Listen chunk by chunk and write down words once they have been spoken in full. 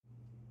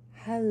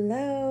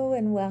Hello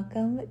and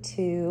welcome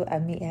to a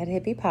Meathead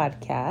Hippie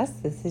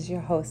podcast. This is your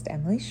host,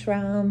 Emily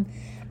Schramm.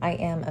 I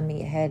am a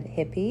Meathead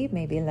Hippie,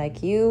 maybe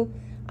like you.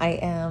 I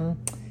am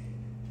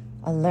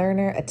a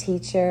learner, a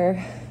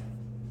teacher,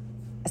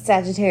 a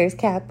Sagittarius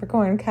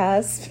Capricorn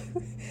cusp,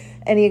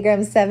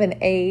 Enneagram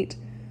 7-8,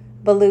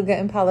 Beluga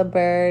Impala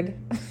bird,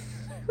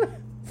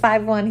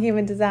 5-1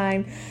 human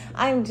design.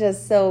 I'm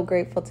just so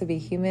grateful to be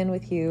human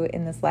with you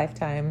in this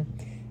lifetime.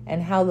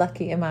 And how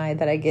lucky am I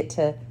that I get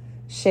to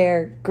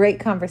share great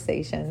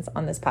conversations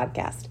on this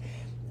podcast.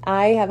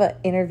 I have an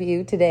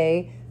interview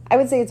today. I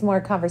would say it's more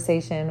a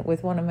conversation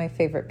with one of my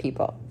favorite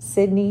people,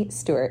 Sydney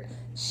Stewart.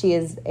 She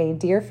is a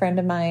dear friend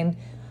of mine.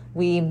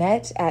 We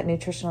met at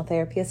Nutritional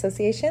Therapy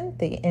Association,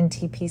 the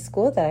NTP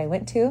school that I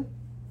went to.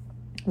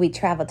 We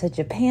traveled to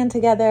Japan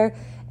together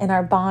and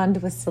our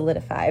bond was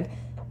solidified.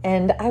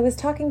 And I was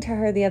talking to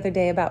her the other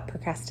day about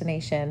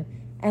procrastination.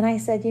 And I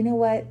said, you know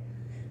what?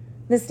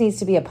 This needs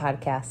to be a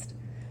podcast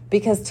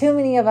because too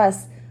many of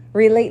us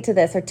relate to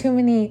this, or too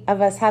many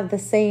of us have the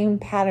same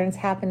patterns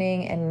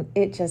happening, and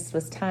it just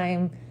was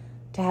time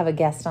to have a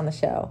guest on the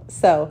show.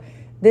 So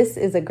this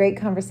is a great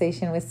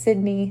conversation with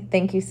Sydney.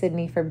 Thank you,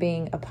 Sydney, for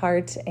being a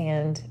part,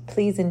 and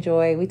please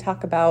enjoy. We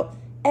talk about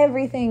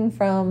everything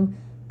from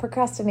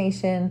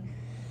procrastination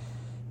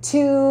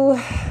to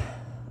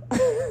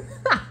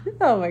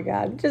oh my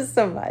God, just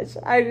so much.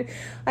 I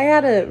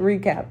had a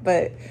recap,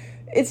 but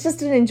it's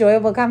just an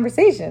enjoyable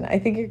conversation. I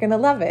think you're going to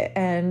love it.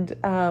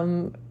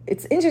 And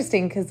it's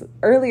interesting because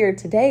earlier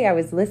today I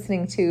was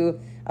listening to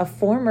a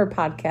former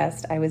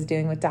podcast I was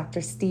doing with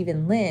Dr.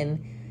 Stephen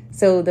Lin.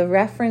 So the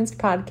referenced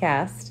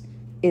podcast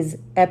is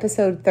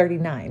episode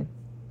 39.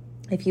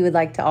 If you would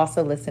like to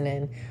also listen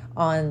in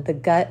on the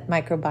gut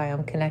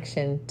microbiome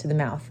connection to the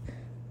mouth,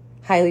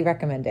 highly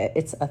recommend it.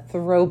 It's a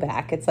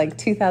throwback. It's like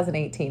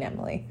 2018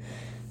 Emily,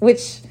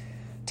 which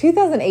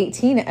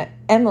 2018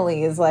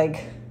 Emily is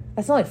like,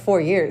 that's only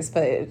 4 years,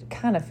 but it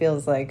kind of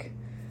feels like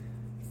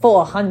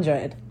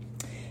 400.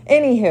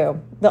 Anywho,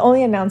 the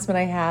only announcement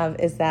I have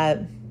is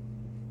that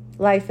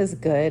life is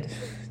good.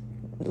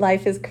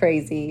 Life is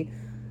crazy.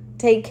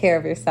 Take care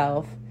of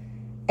yourself.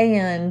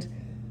 And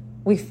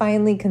we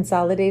finally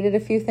consolidated a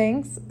few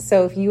things.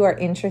 So if you are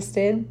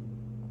interested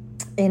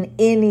in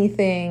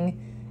anything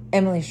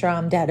Emily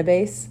Schramm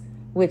database,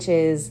 which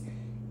is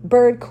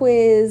bird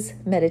quiz,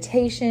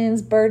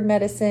 meditations, bird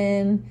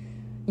medicine,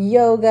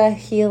 yoga,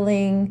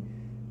 healing,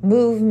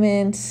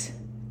 movement,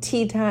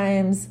 tea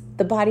times,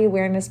 the Body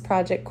Awareness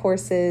Project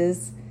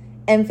courses,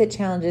 MFIT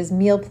challenges,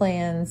 meal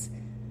plans,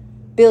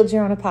 build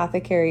your own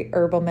apothecary,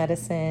 herbal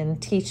medicine,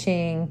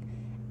 teaching,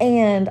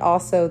 and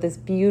also this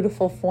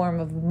beautiful form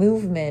of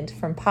movement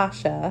from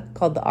Pasha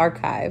called the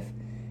Archive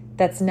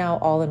that's now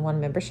all in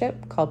one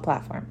membership called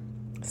Platform.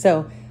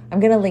 So I'm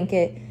going to link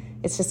it.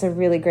 It's just a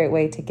really great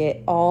way to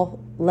get all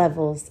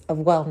levels of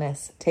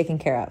wellness taken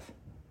care of.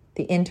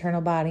 The internal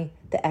body,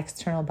 the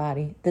external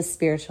body, the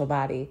spiritual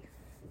body.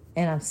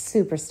 And I'm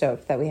super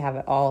stoked that we have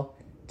it all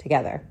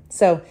together.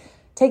 So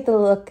take a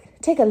look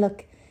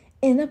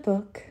in a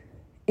book.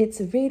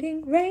 It's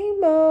Reading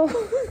Rainbow.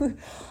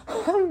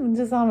 I'm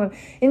just on to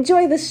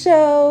enjoy the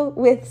show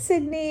with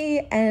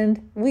Sydney,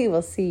 and we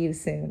will see you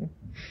soon.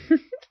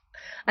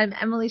 I'm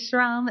Emily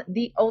Schramm,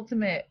 the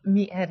ultimate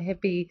meathead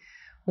hippie.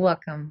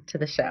 Welcome to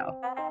the show.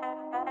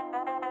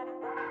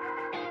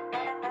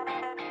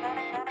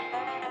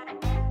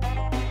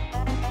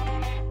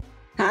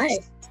 Hi.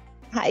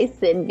 Hi,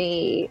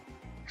 Sydney.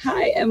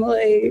 Hi,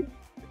 Emily.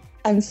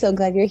 I'm so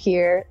glad you're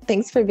here.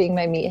 Thanks for being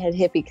my Meathead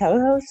Hippie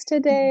co-host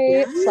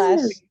today,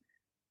 Yes.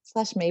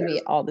 slash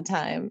maybe all the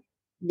time.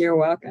 You're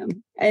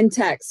welcome. And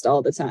text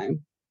all the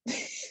time.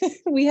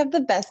 We have the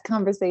best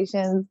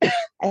conversations,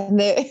 and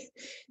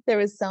there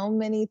was so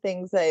many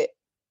things that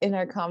in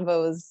our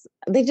convos,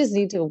 they just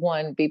need to,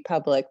 one, be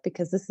public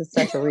because this is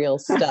such real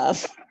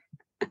stuff.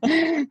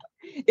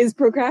 Is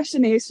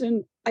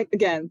procrastination,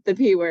 again, the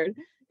P word,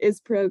 is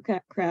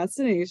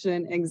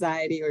procrastination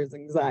anxiety, or is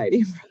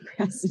anxiety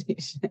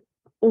procrastination?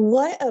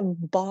 What a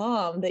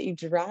bomb that you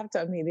dropped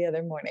on me the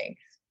other morning.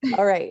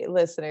 All right,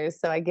 listeners.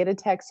 So I get a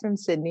text from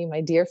Sydney,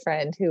 my dear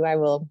friend, who I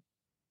will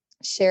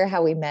share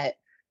how we met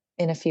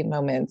in a few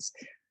moments.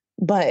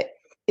 But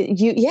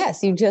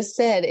you just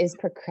said, is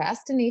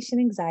procrastination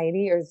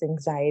anxiety or is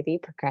anxiety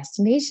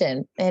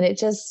procrastination? And it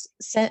just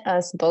sent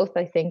us both,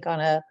 I think,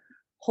 on a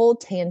whole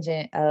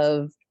tangent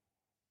of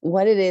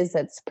what it is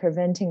that's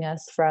preventing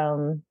us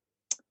from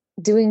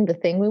doing the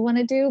thing we want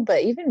to do.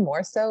 But even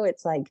more so,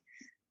 it's like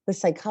the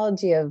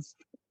psychology of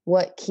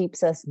what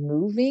keeps us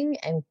moving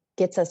and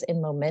gets us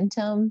in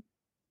momentum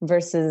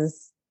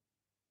versus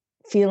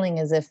feeling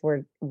as if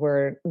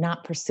we're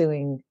not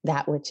pursuing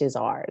that which is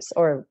ours,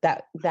 or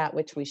that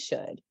which we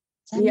should.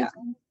 Yeah.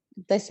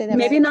 Did I say that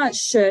maybe right? Not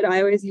should. I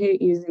always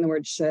hate using the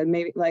word should.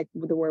 Maybe like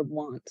the word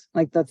want,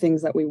 like the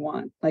things that we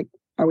want. Like,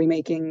 are we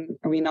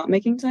not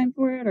making time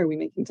for it? Are we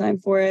making time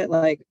for it?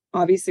 Like,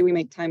 obviously we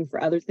make time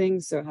for other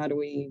things. So how do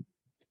we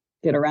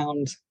get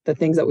around the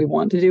things that we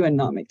want to do and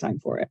not make time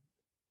for it?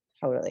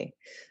 Totally.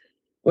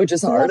 which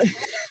is So hard.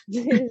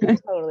 it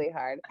is totally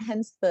hard.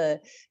 Hence the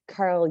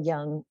Carl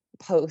Jung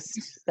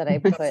post that I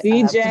put up.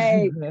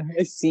 CJ,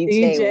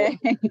 CJ.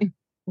 CJ.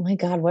 Oh my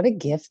God, what a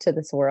gift to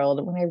this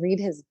world. When I read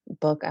his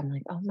book, I'm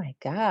like, oh my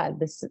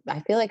God, I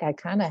feel like I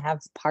kind of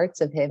have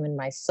parts of him in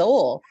my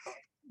soul.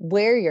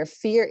 Where your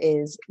fear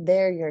is,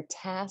 there your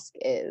task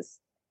is.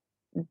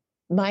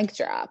 Mic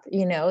drop,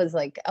 is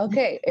like,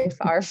 okay, if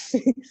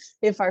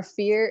our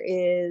fear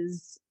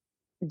is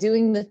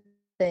doing the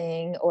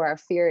thing, or our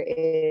fear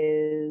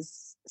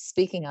is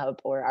speaking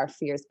up, or our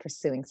fear is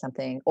pursuing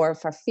something, or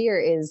if our fear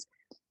is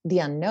the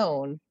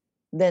unknown,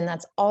 then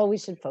that's all we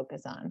should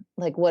focus on.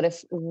 Like, what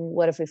if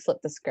we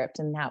flipped the script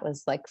and that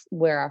was like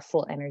where our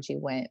full energy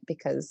went?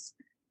 Because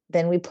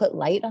then we put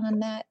light on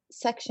that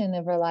section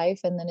of our life,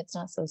 and then it's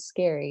not so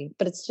scary,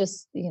 but it's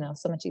just,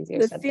 so much easier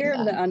The said fear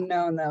than of the done.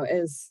 unknown, though,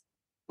 is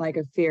like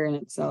a fear in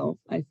itself.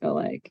 I feel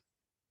like,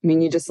 I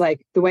mean, you just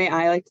like, the way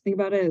I like to think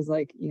about it is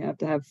like, you have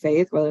to have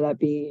faith, whether that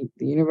be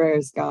the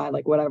universe, God,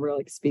 like whatever,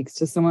 like speaks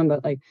to someone,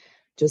 but like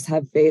just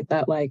have faith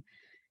that like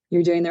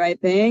you're doing the right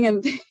thing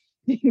and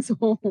things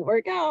will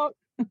work out.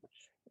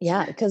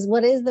 Yeah, because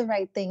what is the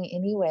right thing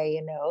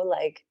anyway,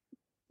 like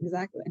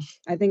Exactly.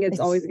 I think it's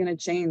always going to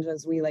change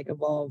as we like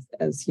evolve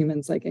as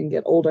humans, like, and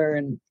get older,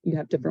 and you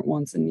have different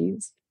wants and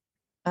needs.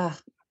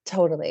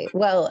 Totally.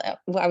 Well,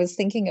 I was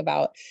thinking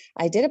about,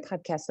 I did a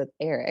podcast with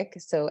Eric.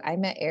 So I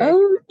met Eric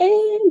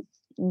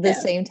the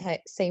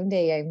same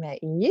day I met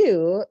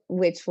you,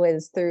 which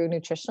was through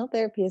Nutritional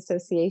Therapy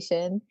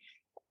Association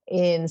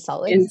in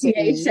Salt Lake NTA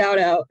City. shout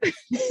out.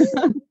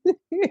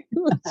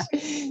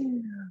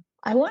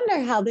 I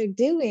wonder how they're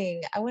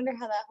doing. I wonder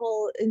how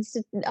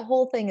that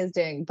whole thing is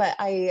doing. But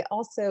I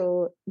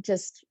also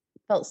just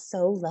felt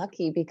so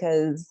lucky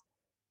because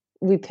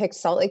we picked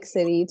Salt Lake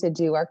City to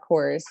do our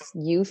course.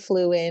 You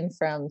flew in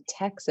from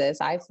Texas.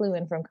 I flew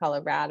in from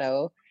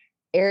Colorado.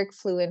 Eric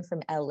flew in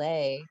from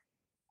LA.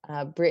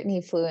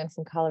 Brittany flew in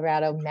from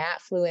Colorado.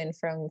 Matt flew in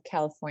from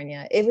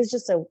California. It was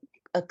just a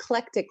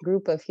eclectic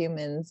group of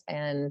humans.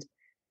 And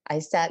I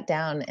sat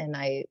down and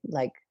I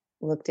like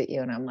looked at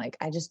you and I'm like,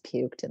 I just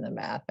puked in the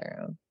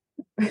bathroom.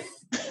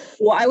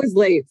 Well, I was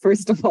late,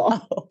 first of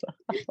all.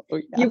 Yeah.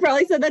 You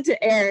probably said that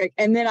to Eric,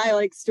 and then I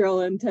like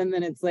stroll in 10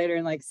 minutes later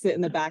and like sit in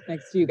the back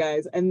next to you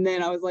guys, and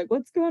then I was like,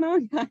 what's going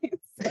on, guys?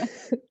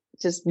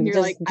 And you're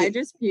like, I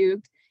just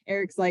puked.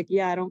 Eric's like,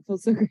 yeah, I don't feel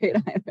so great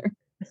either.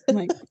 I'm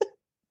like,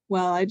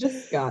 well, I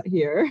just got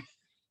here.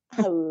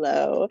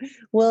 Hello.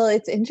 Well,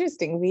 it's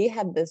interesting. We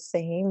had the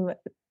same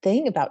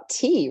thing about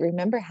tea.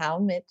 Remember how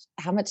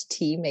much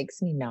tea makes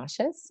me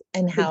nauseous,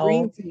 and The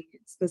green tea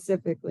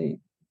specifically.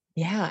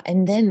 Yeah,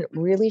 and then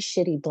really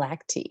shitty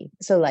black tea.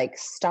 So like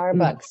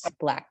Starbucks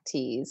black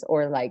teas,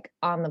 or like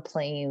on the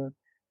plane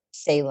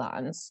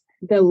Ceylons.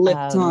 The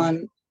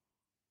Lipton.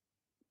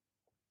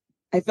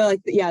 I feel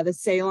like, the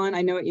Ceylon,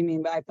 I know what you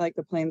mean, but I feel like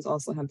the planes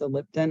also have the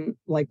Lipton,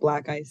 like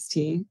black iced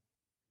tea.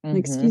 Mm-hmm. Like,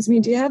 excuse me,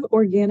 do you have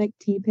organic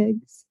tea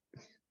pigs?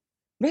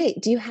 Right.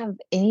 Do you have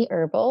any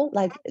herbal?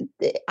 Like,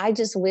 I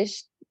just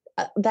wish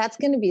that's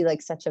going to be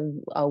like such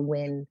a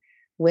win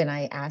when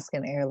I ask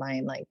an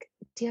airline, like,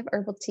 do you have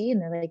herbal tea?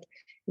 And they're like,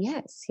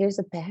 yes, here's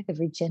a bag of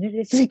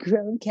regeneratively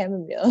grown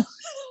chamomile.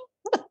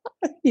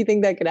 You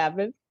think that could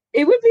happen?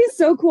 It would be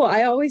so cool.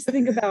 I always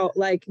think about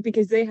like,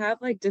 because they have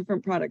like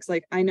different products.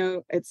 Like, I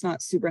know it's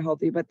not super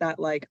healthy, but that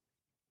like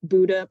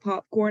Buddha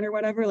popcorn or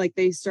whatever, like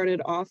they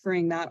started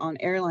offering that on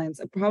airlines,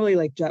 probably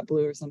like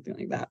JetBlue or something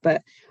like that.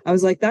 But I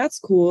was like, that's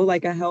cool,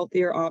 like a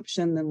healthier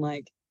option than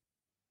like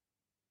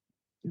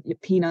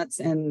peanuts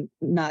and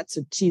nuts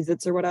or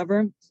Cheez-Its or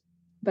whatever.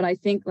 But I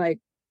think like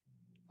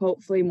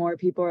hopefully more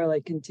people are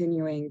like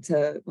continuing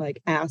to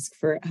like ask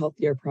for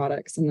healthier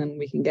products, and then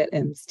we can get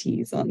M's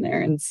teas on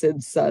there and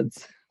Sid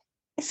Suds.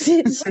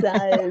 Sid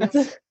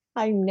Suds.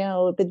 I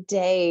know, the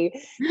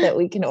day that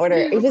we can order.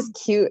 It was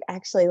cute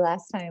actually.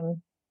 Last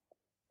time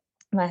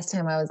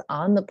I was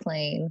on the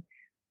plane,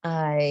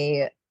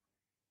 I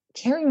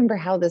can't remember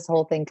how this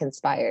whole thing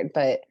conspired,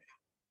 but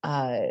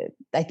I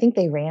think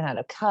they ran out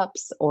of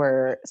cups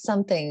or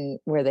something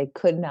where they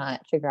could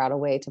not figure out a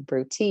way to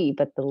brew tea,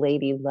 but the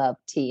lady loved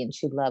tea and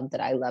she loved that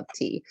I love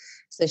tea.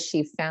 So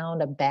she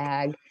found a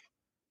bag,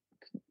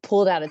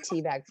 pulled out a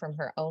tea bag from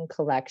her own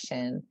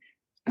collection,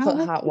 put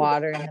hot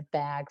water in the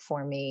bag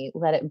for me,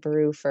 let it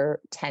brew for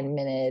 10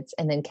 minutes,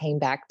 and then came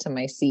back to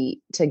my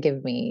seat to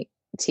give me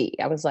tea.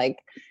 I was like,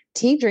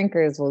 tea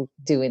drinkers will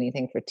do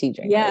anything for tea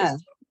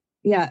drinkers.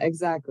 Yeah,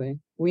 exactly.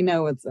 We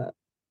know what's up.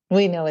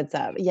 We know what's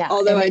up. Yeah.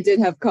 Although I did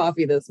have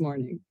coffee this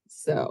morning.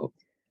 So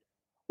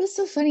it was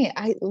so funny.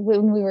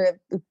 When we were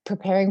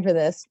preparing for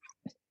this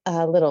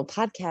little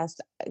podcast,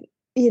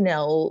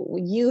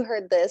 you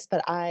heard this,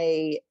 but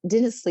I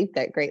didn't sleep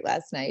that great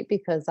last night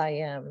because I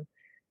am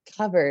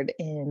covered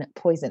in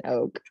poison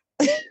oak.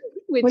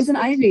 Poison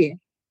ivy.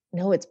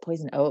 No, it's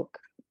poison oak.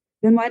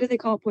 Then why do they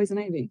call it poison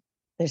ivy?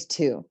 There's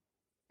two.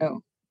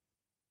 Oh.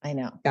 I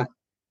know. Yeah.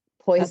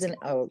 Poison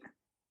oak.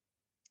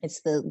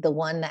 It's the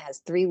one that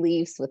has 3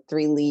 leaves with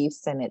 3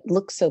 leaves, and it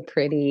looks so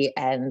pretty.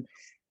 And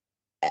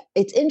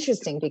it's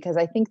interesting because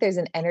I think there's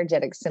an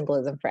energetic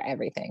symbolism for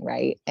everything,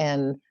 right?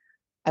 And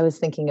I was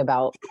thinking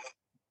about,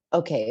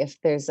 okay, if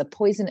there's a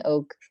poison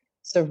oak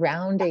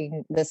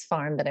surrounding this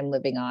farm that I'm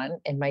living on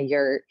in my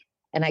yurt,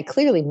 and I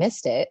clearly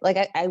missed it,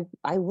 like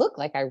I look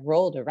like I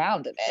rolled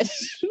around in it.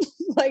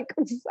 Like,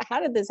 how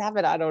did this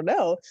happen? I don't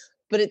know,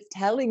 but it's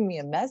telling me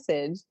a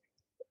message.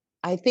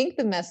 I think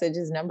the message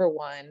is, number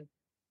one,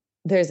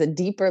 there's a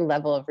deeper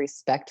level of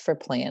respect for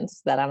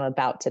plants that I'm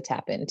about to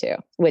tap into,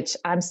 which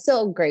I'm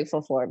so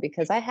grateful for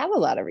because I have a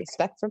lot of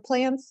respect for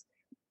plants,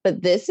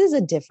 but this is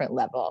a different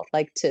level.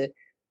 Like, to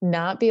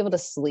not be able to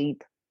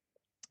sleep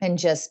and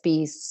just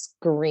be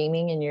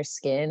screaming in your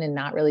skin and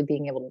not really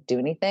being able to do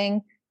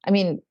anything. I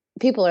mean,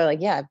 people are like,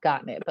 yeah, I've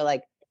gotten it, but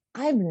like,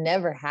 I've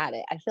never had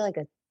it. I feel like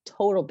a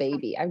total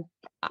baby.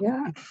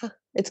 Yeah.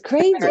 It's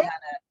crazy.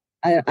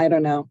 I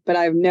don't know, but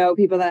I know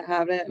people that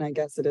have it, and I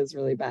guess it is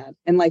really bad.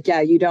 And like,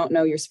 yeah, you don't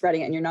know you're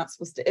spreading it and you're not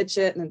supposed to itch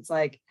it. And it's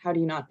like, how do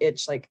you not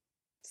itch like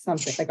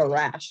something like a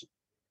rash?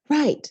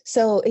 Right.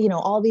 So,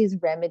 all these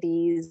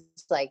remedies,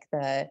 like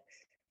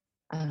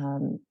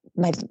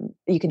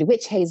you can do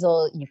witch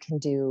hazel, you can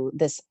do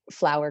this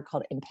flower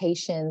called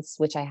impatiens,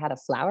 which I had a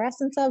flower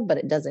essence of, but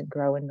it doesn't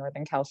grow in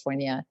Northern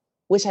California,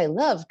 which I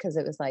love because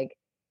it was like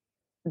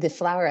the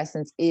flower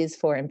essence is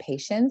for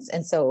impatiens.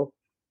 And so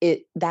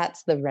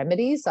that's the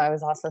remedy. So I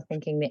was also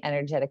thinking the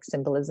energetic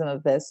symbolism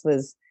of this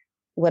was,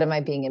 what am I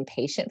being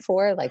impatient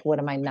for? Like, what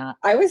am I not?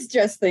 I was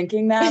just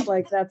thinking that,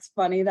 like, that's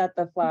funny that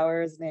the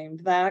flower is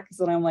named that, because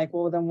then I'm like,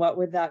 well, then what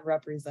would that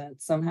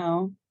represent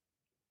somehow?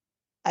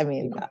 I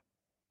mean,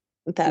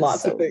 that's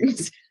lots of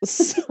things.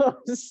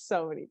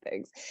 so many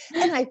things.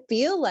 And I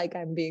feel like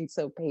I'm being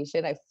so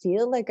patient. I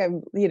feel like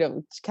I'm,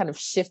 kind of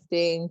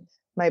shifting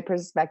my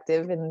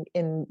perspective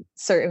in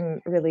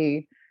certain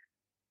really,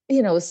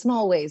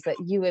 small ways that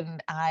you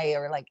and I,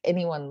 or like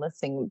anyone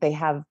listening, they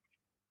have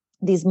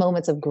these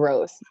moments of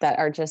growth that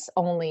are just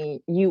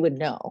only you would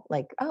know.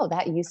 Like, oh,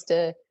 that used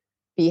to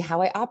be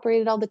how I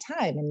operated all the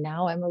time. And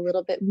now I'm a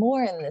little bit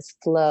more in this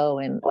flow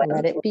and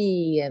let it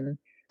be. And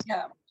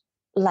yeah,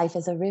 life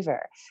is a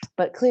river.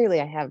 But clearly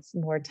I have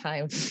more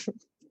time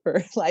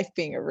for life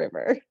being a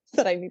river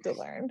that I need to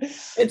learn.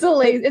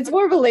 It's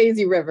more of a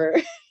lazy river.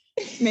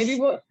 Maybe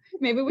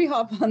we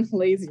hop on the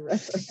lazy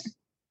river.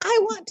 I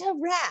want to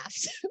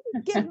raft.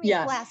 Give me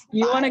a glass.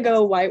 You want to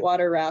go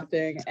whitewater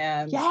rafting,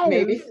 and yes.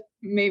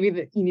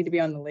 maybe you need to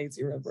be on the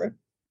lazy river.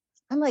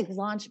 I'm like,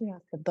 launch me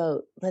off the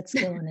boat. Let's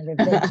go on an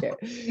adventure.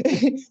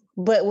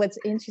 But what's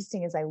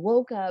interesting is I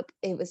woke up,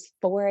 it was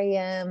 4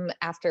 a.m.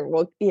 after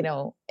work,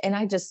 and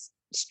I just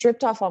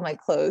stripped off all my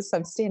clothes. So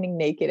I'm standing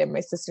naked in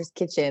my sister's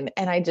kitchen,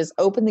 and I just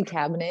opened the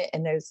cabinet,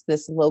 and there's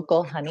this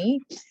local honey,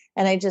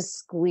 and I just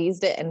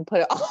squeezed it and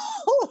put it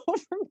all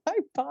over my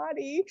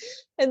body,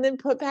 and then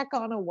put back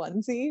on a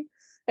onesie,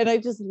 and I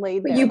just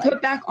laid there. You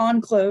put back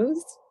on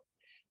clothes?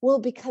 Well,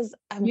 because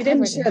you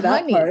didn't share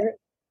that part.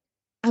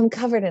 I'm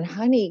covered in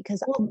honey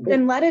because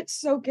then let it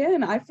soak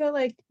in. I feel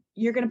like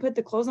you're gonna put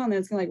the clothes on, and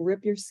it's gonna like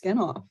rip your skin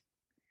off.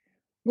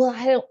 Well,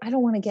 I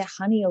don't want to get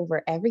honey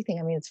over everything.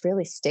 I mean, it's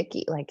really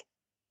sticky. Like,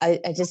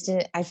 I just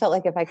didn't. I felt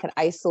like if I could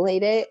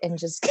isolate it and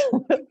just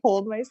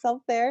hold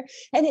myself there,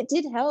 and it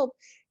did help.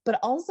 But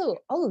also,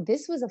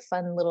 this was a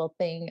fun little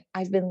thing.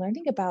 I've been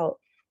learning about,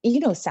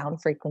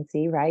 sound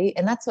frequency, right?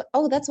 And that's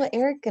what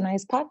Eric and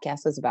I's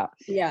podcast is about.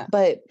 Yeah.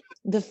 But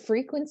the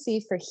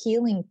frequency for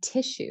healing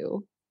tissue,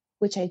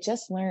 which I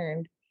just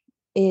learned,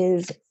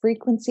 is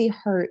frequency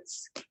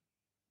hertz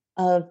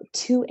of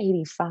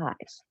 285.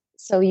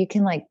 So you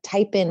can like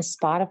type in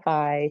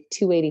Spotify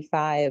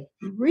 285.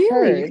 Really?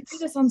 Hertz. You can do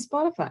this on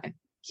Spotify?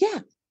 Yeah.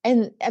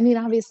 And I mean,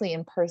 obviously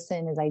in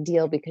person is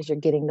ideal because you're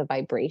getting the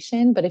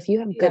vibration, but if you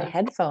have good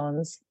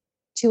headphones,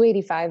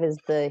 285 is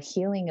the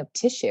healing of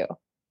tissue.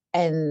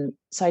 And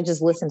so I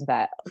just listened to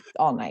that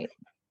all night.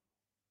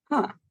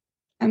 Huh.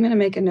 I'm going to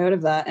make a note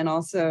of that, and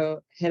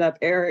also hit up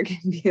Eric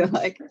and be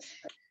like,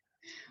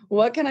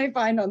 what can I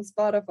find on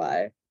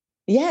Spotify?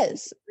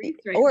 Yes.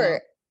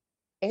 Or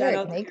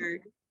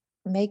Eric,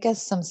 make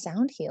us some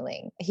sound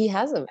healing. He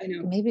has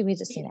maybe we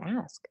just need to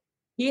ask.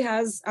 He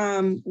has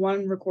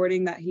one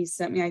recording that he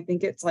sent me. I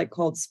think it's like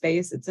called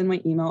Space. It's in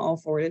my email. I'll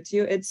forward it to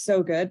you. It's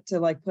so good to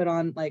like put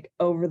on like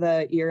over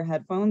the ear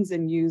headphones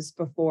and use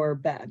before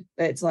bed.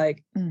 It's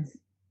like,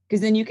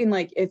 because then you can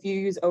like, if you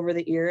use over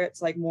the ear,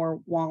 it's like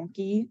more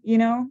wonky,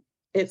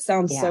 It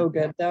sounds so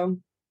good though.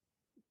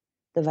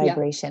 The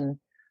vibration.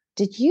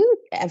 Did you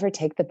ever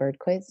take the bird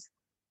quiz?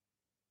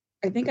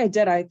 I think I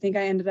did. I think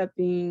I ended up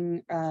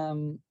being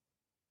an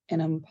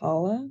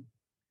impala.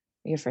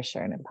 You're for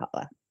sure an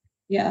impala.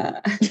 Yeah.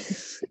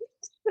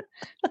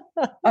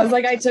 I was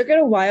like, I took it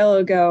a while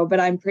ago, but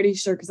I'm pretty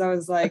sure, because I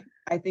was like,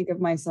 I think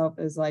of myself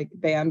as like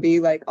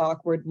Bambi, like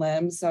awkward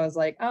limbs. So I was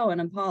like, oh,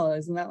 an impala,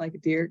 isn't that like a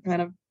deer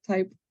kind of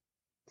type?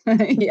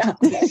 Yeah.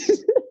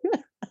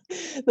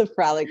 The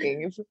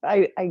frolicking.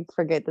 I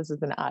forget this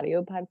is an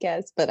audio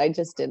podcast, but I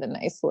just did a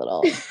nice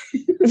little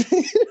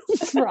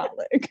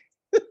frolic.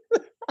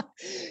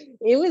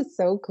 It was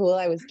so cool.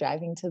 I was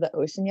driving to the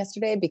ocean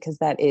yesterday because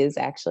that is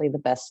actually the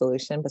best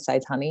solution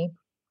besides honey,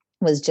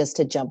 was just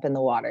to jump in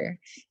the water.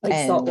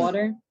 Like salt And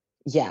water.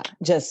 yeah,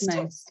 just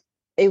Nice.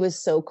 it was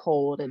so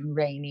cold and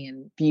rainy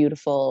and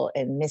beautiful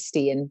and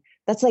misty. And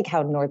that's like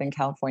how Northern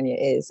California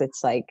is.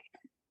 It's like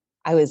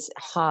I was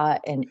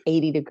hot and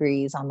 80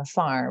 degrees on the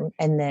farm.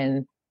 And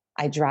then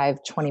I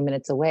drive 20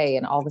 minutes away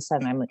and all of a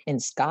sudden I'm in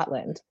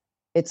Scotland.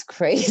 It's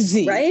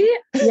crazy. Right?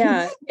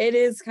 Yeah, it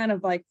is kind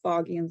of like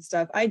foggy and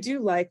stuff. I do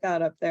like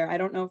that up there. I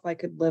don't know if I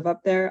could live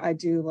up there. I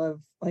do love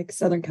like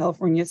Southern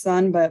California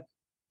sun, but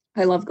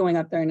I love going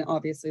up there. And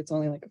obviously it's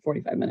only like a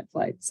 45-minute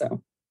flight.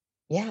 So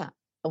Yeah.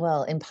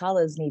 Well,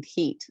 impalas need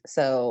heat.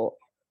 So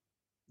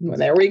well,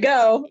 there we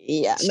go.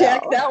 Yeah.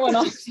 Check that one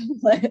off the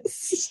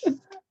list.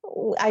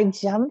 I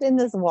jumped in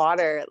this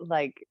water,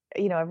 like,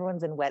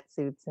 everyone's in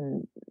wetsuits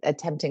and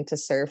attempting to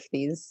surf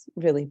these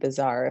really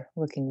bizarre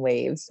looking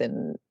waves.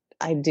 And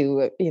I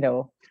do,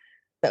 the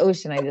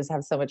ocean, I just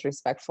have so much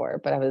respect for.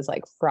 But I was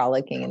like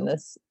frolicking in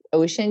this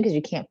ocean because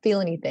you can't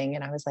feel anything.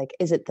 And I was like,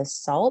 is it the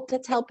salt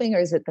that's helping, or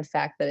is it the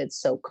fact that it's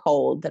so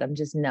cold that I'm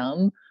just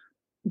numb?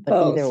 But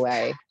both. Either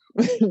way,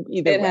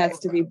 it has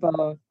to be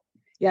both.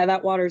 Yeah,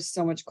 that water is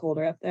so much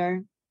colder up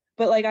there.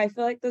 But like, I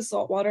feel like the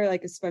salt water,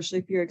 like, especially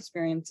if you're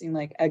experiencing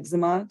like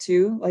eczema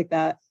too, like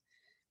that,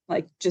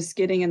 like just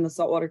getting in the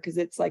salt water, because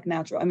it's like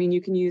natural. I mean,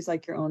 you can use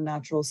like your own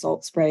natural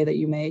salt spray that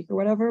you make or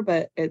whatever,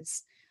 but I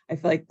feel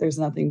like there's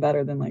nothing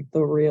better than like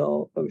the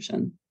real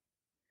ocean.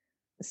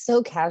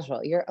 So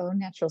casual, your own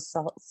natural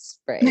salt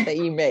spray that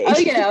you make.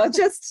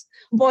 Just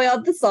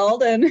boil the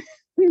salt and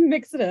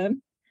mix it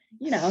in,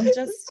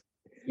 just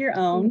your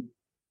own.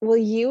 Well,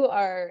 you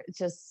are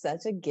just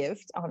such a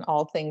gift on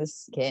all things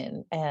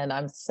skin. And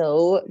I'm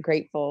so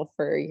grateful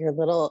for your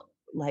little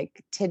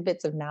like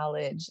tidbits of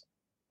knowledge.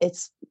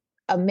 It's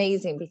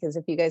amazing because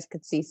if you guys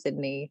could see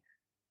Sydney,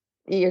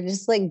 you're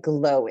just like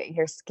glowing.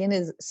 Your skin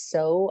is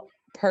so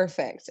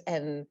perfect.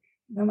 And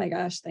oh my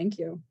gosh, thank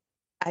you.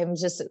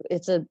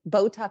 It's a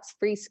Botox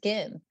free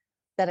skin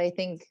that I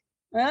think,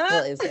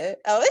 well, is it?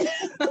 Oh,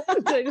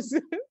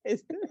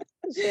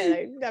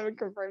 shit, I haven't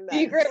confirmed that.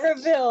 Secret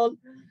revealed.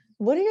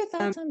 What are your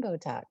thoughts on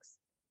Botox?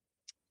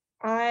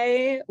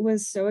 I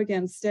was so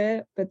against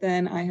it, but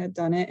then I had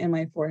done it in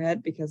my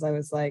forehead because I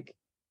was like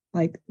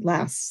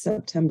last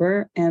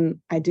September, and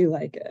I do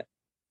like it.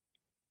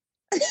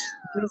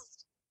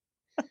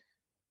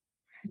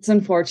 It's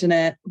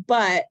unfortunate,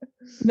 but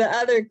the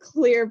other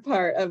clear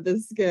part of the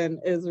skin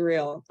is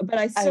real. But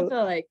I still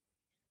feel like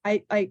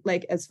I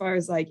like, as far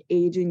as like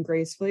aging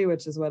gracefully,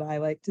 which is what I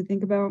like to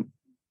think about,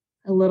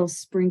 a little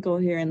sprinkle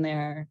here and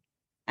there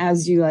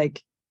as you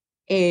like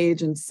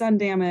age and sun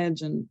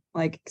damage, and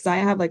like, because I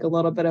have like a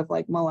little bit of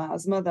like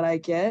melasma that I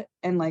get,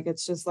 and like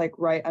it's just like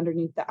right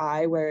underneath the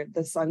eye where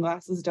the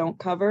sunglasses don't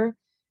cover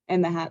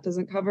and the hat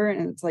doesn't cover,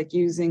 and it's like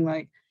using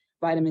like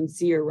vitamin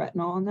C or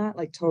retinol on that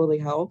like totally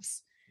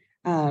helps.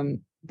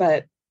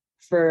 But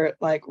for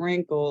like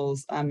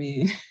wrinkles, I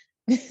mean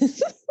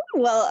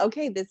well,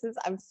 okay,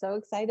 I'm so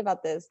excited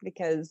about this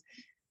because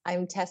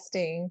I'm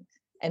testing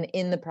and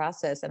in the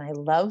process, and I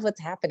love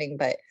what's happening,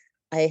 but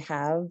I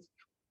have,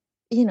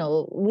 we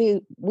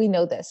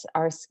know this,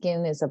 our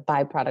skin is a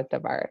byproduct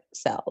of our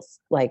cells.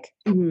 Like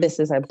this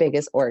is our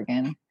biggest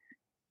organ.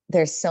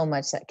 There's so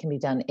much that can be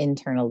done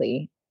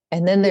internally.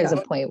 And then there's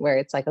a point where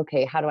it's like,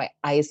 okay, how do I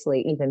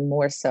isolate even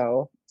more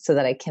so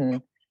that I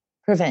can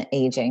prevent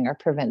aging or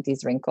prevent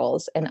these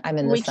wrinkles? And I'm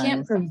in the sun. We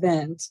can't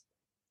prevent.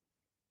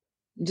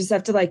 You just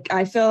have to like,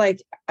 I feel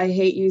like I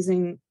hate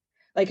using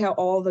like how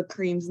all the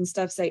creams and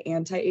stuff say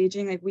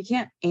anti-aging. Like we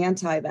can't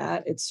anti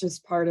that. It's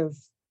just part of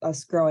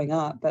us growing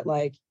up. But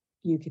like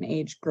you can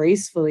age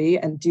gracefully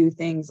and do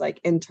things like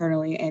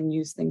internally and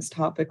use things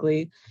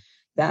topically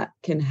that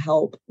can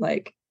help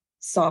like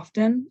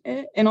soften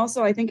it. And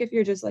also I think if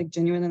you're just like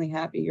genuinely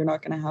happy, you're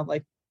not going to have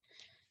like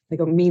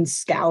a mean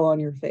scowl on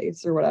your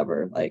face or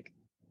whatever. Like,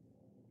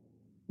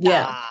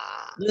 yeah.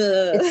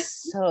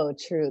 It's so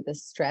true. The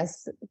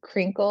stress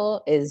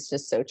crinkle is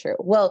just so true.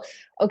 Well,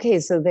 okay,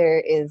 so there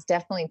is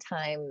definitely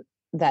time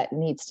that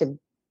needs to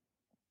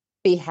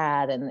be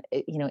had, and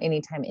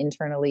anytime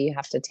internally you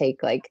have to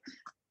take like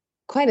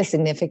quite a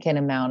significant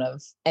amount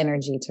of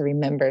energy to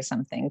remember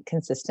something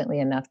consistently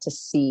enough to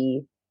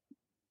see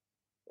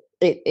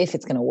if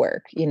it's going to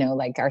work.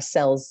 Like our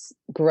cells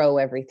grow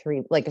every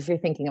like if you're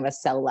thinking of a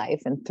cell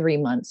life and 3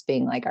 months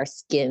being like our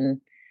skin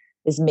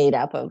is made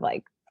up of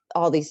like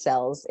all these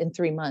cells, in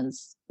 3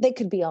 months they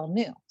could be all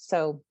new.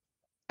 So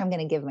I'm going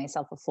to give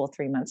myself a full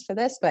 3 months for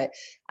this, but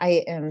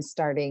I am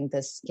starting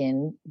the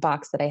skin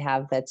box that I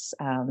have that's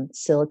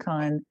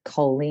silicone,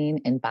 choline,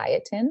 and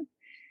biotin,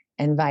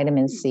 and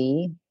vitamin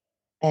C,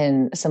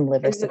 and some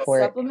liver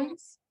support.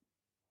 Supplements?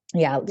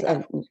 Yeah,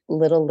 a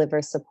little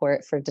liver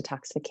support for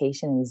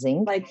detoxification and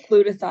zinc. Like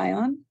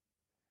glutathione?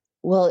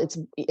 Well,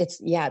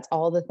 it's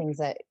all the things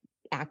that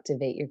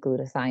activate your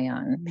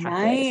glutathione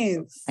pathways.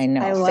 Nice. I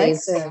know. I like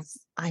this.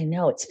 I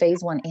know, it's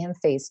phase 1 and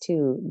phase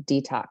 2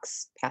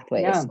 detox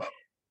pathways. Yeah.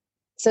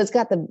 So it's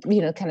got the,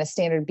 kind of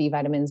standard B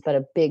vitamins, but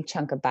a big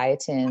chunk of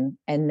biotin.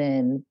 And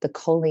then the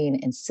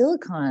choline and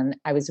silicon,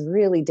 I was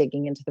really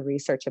digging into the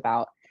research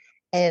about.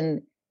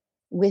 And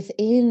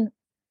within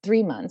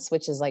 3 months,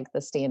 which is like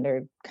the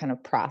standard kind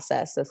of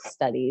process of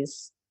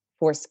studies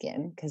for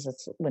skin, because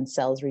it's when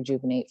cells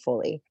rejuvenate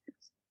fully,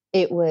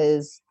 it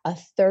was a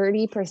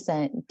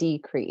 30%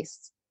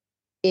 decrease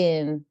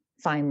in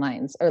fine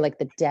lines, or like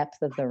the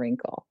depth of the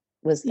wrinkle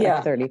was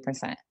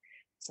 30%.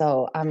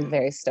 So I'm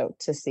very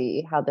stoked to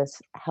see how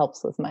this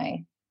helps with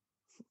my,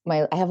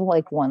 I have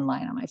like one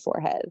line on my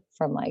forehead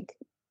from like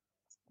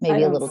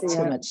maybe a little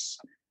too much.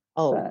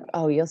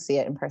 Oh, you'll see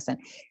it in person.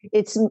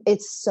 It's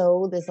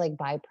so this like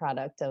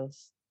byproduct of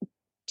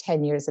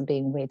 10 years of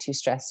being way too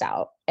stressed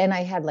out. And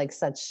I had like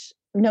such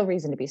no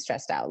reason to be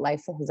stressed out.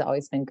 Life has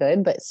always been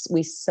good, but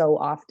we so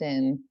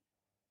often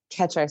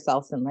catch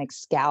ourselves in like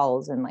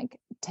scowls and like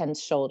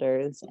tense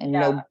shoulders and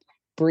no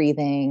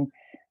breathing.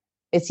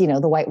 It's,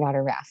 the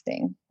whitewater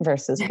rafting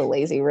versus the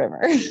lazy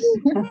river.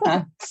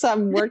 So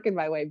I'm working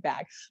my way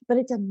back, but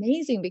it's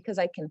amazing because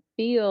I can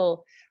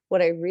feel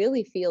what I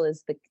really feel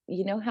is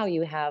how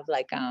you have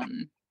like,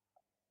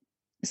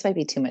 this might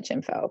be too much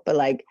info, but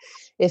like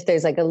if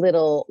there's like a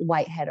little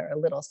whitehead or a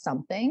little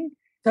something,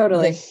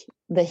 totally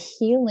the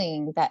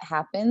healing that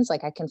happens,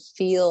 like I can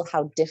feel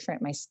how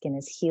different my skin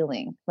is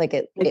healing. Like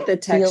it the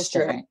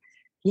texture.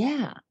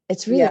 Yeah.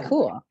 It's really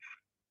cool.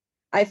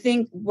 I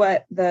think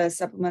what the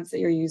supplements that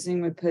you're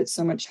using would put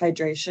so much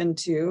hydration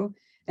too.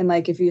 And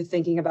like, if you're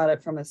thinking about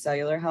it from a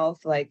cellular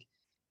health, like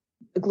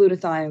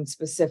glutathione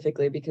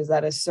specifically, because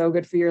that is so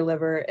good for your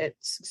liver.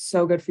 It's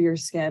so good for your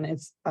skin.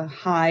 It's a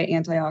high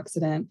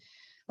antioxidant.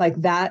 Like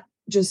that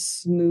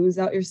just smooths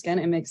out your skin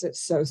and makes it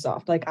so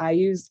soft. Like I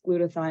use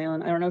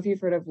glutathione. I don't know if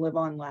you've heard of Live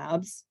On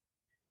Labs.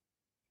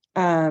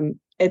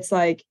 It's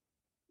like,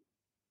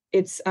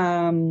 it's,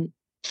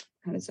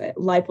 how to say it?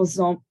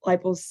 Liposomal.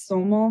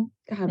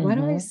 God, why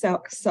do I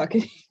suck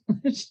at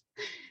English?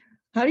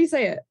 How do you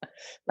say it?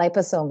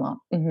 Liposomal.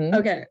 Mm-hmm.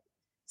 Okay.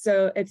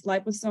 So it's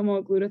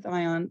liposomal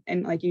glutathione,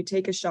 and like you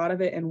take a shot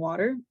of it in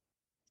water,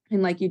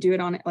 and like you do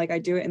it on it. Like I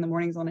do it in the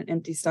mornings on an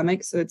empty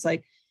stomach. So it's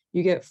like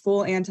you get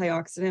full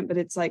antioxidant, but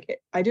it's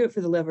like, I do it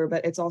for the liver,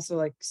 but it's also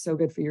like so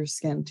good for your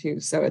skin too.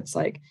 So it's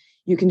like,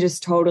 you can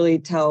just totally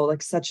tell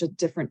like such a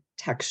different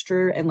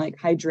texture and like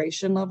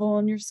hydration level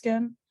on your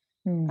skin.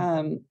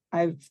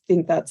 I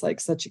think that's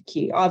like such a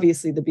key.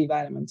 Obviously the B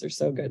vitamins are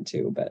so good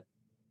too, but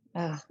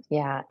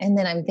yeah. And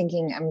then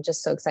I'm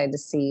just so excited to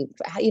see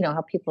how,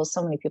 how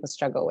so many people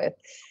struggle with,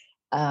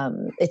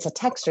 it's a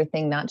texture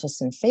thing, not just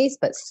in face,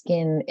 but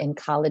skin and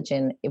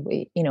collagen,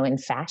 in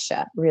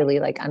fascia, really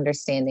like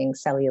understanding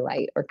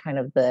cellulite or kind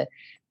of the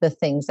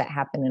things that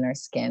happen in our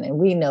skin. And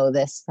we know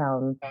this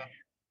from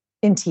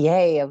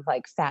NTA of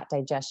like fat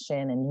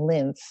digestion and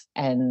lymph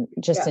and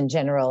just in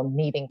general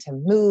needing to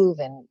move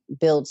and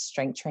build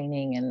strength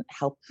training and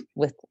help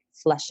with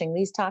flushing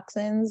these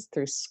toxins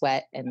through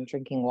sweat and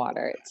drinking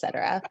water,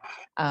 etc.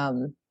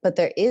 But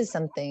there is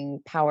something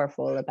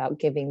powerful about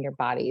giving your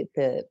body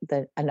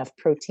the enough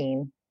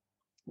protein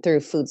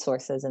through food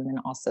sources, and then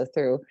also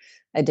through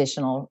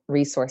additional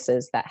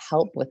resources that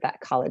help with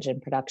that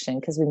collagen production,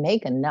 because we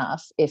make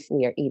enough if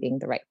we are eating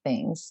the right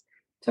things.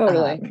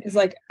 Totally. It's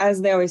like,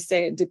 as they always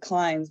say, it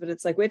declines, but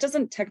it's like, well, it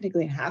doesn't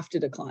technically have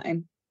to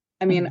decline.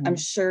 I mean, I'm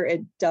sure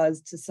it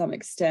does to some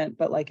extent,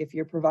 but like if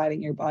you're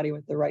providing your body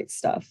with the right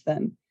stuff,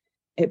 then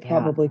it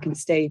probably can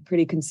stay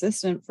pretty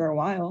consistent for a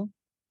while.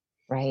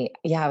 Right.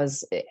 Yeah. I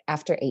was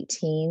after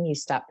 18, you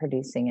stop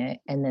producing it.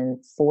 And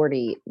then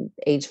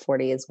age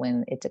 40 is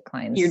when it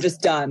declines. You're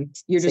just done.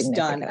 You're just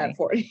done at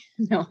 40.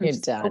 No, you're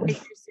done. Oh, wait,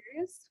 you're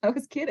serious? I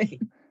was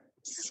kidding.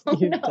 Oh,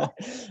 no.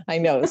 I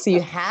know. So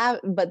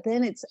but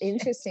then it's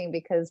interesting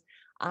because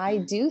I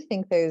do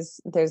think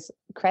there's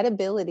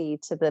credibility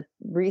to the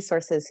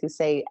resources who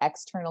say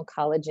external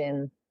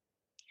collagen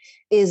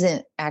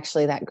isn't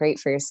actually that great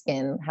for your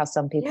skin, how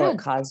some people it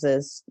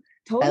causes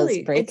those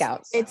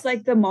breakouts. It's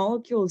like the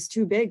molecule is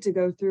too big to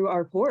go through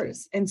our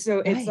pores. And so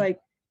it's like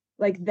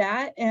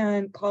that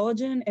and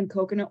collagen and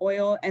coconut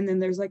oil. And then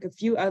there's like a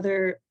few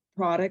other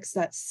products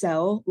that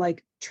sell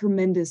like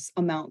tremendous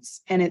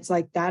amounts. And it's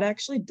like that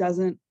actually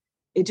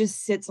it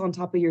just sits on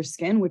top of your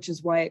skin, which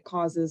is why it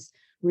causes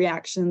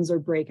reactions or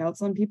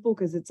breakouts on people,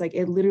 because it's like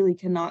it literally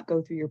cannot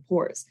go through your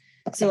pores.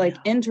 So like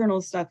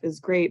internal stuff is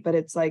great, but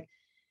it's like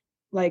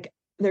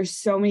there's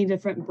so many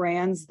different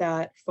brands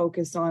that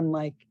focus on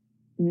like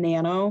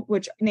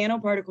which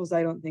nanoparticles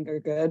I don't think are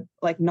good.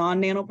 Like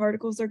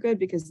non-nanoparticles are good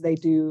because they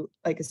do,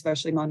 like,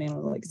 especially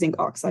non-nano, like zinc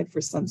oxide for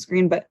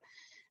sunscreen, but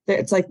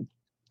it's like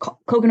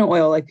coconut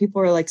oil, like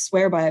people are like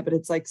swear by it, but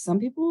it's like some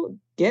people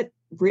get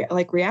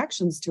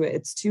reactions to it.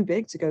 It's too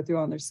big to go through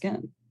on their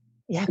skin.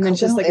 Yeah. And then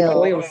just like an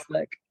oil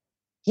slick.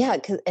 Yeah.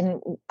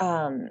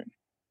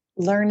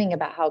 Learning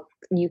about how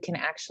you can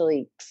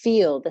actually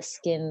feel the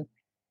skin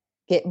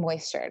get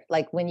moistured.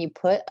 Like when you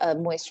put a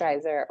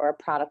moisturizer or a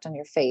product on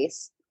your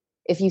face,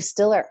 if you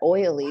still are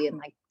oily in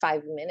like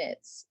 5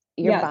 minutes,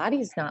 your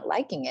body's not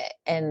liking it.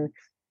 And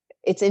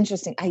it's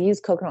interesting. I use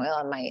coconut oil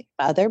on my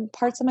other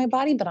parts of my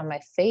body, but on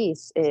my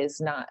face is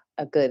not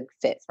a good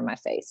fit for my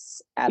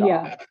face at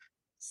all.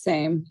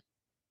 Same.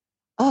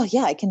 Oh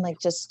yeah, I can like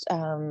just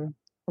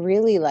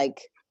really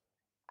like,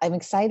 I'm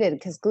excited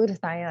because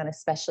glutathione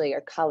especially,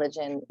 or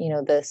collagen, you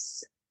know,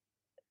 this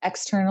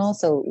external,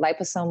 so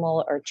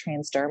liposomal or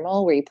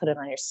transdermal, where you put it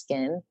on your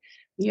skin.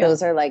 Yeah.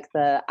 Those are like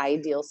the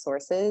ideal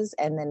sources.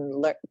 And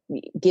then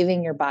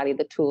giving your body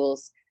the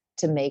tools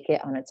to make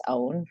it on its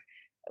own,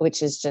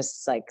 which is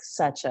just like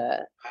such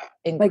a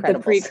incredible, like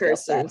the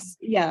precursors.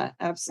 Yeah,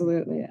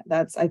 absolutely.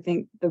 That's, I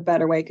think, the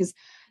better way. Because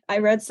I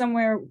read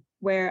somewhere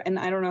where, and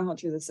I don't know how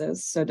true this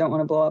is, so don't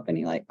want to blow up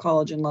any like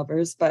collagen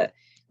lovers, but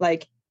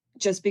like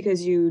just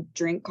because you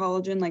drink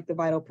collagen, like the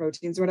vital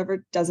proteins or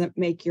whatever, doesn't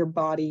make your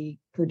body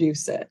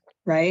produce it,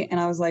 right? And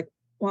I was like,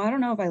 well, I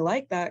don't know if I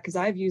like that, because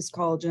I've used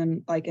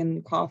collagen like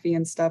in coffee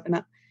and stuff,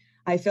 and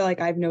I feel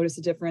like I've noticed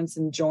a difference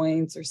in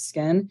joints or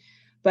skin.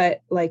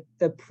 But like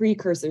the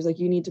precursors, like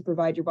you need to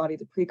provide your body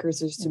the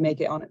precursors to make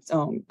it on its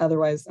own.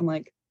 Otherwise, I'm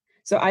like,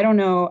 so I don't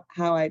know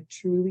how I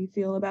truly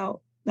feel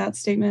about that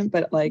statement,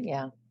 but like,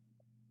 yeah,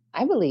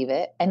 I believe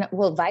it. And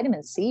well,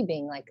 vitamin C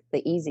being like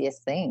the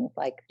easiest thing,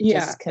 like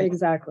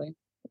exactly.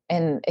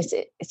 And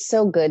it's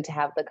so good to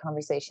have the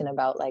conversation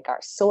about like our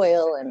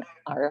soil and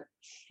our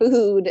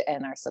food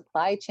and our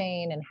supply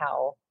chain, and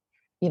how,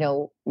 you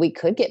know, we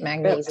could get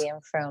magnesium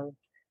from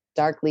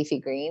dark leafy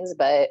greens,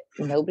 but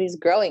nobody's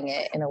growing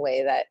it in a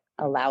way that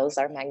allows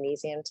our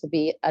magnesium to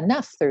be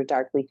enough through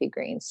dark leafy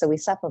greens. So we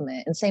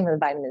supplement. And same with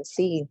vitamin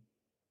C.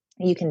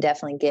 You can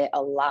definitely get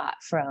a lot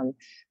from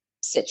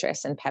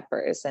citrus and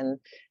peppers and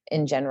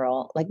in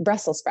general, like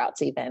Brussels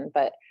sprouts even.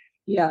 But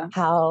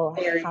how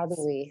do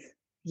we,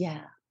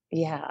 yeah.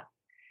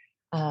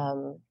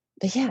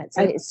 But yeah,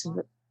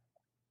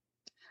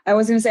 I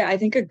was going to say, I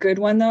think a good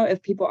one though,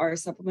 if people are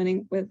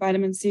supplementing with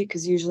vitamin C,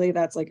 because usually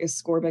that's like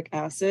ascorbic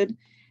acid,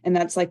 and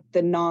that's like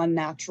the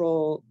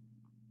non-natural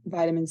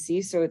vitamin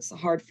C. So it's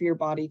hard for your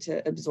body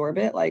to absorb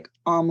it. Like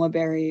amla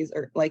berries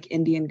or like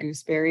Indian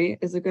gooseberry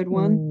is a good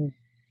one.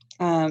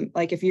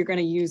 Like if you're going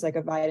to use like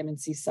a vitamin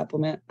C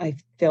supplement, I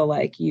feel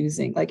like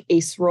using like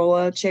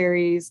acerola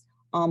cherries,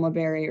 amla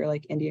berry, or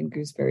like Indian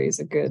gooseberry is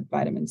a good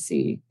vitamin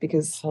C,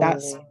 because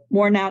that's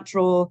more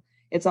natural.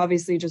 It's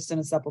obviously just in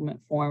a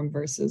supplement form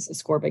versus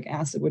ascorbic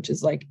acid, which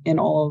is like in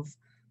all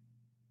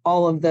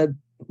of the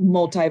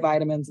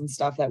multivitamins and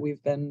stuff that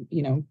we've been,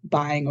 you know,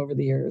 buying over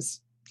the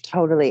years.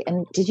 Totally.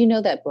 And did you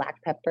know that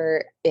black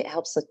pepper, it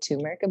helps with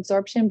turmeric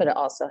absorption, but it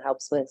also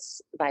helps with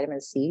vitamin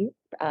C?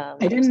 I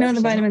didn't know the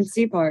vitamin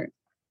C part.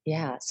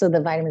 Yeah. So the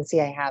vitamin C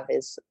I have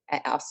it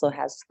also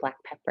has black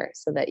pepper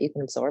so that you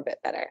can absorb it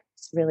better.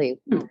 It's really,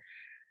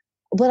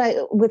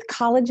 with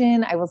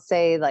collagen, I will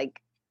say, like,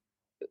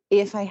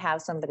 if I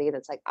have somebody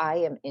that's like, I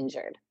am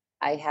injured,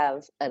 I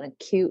have an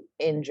acute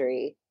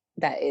injury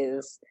that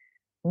is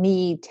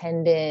knee,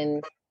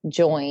 tendon,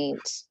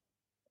 joint,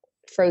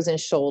 frozen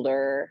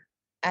shoulder.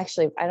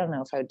 Actually, I don't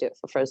know if I would do it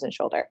for frozen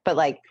shoulder, but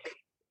like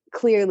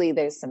clearly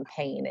there's some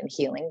pain and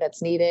healing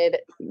that's needed.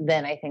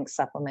 Then I think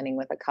supplementing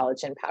with a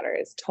collagen powder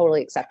is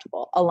totally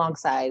acceptable,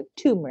 alongside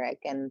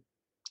turmeric and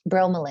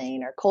bromelain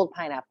or cold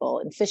pineapple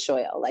and fish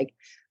oil. Like,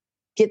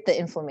 get the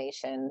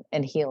inflammation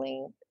and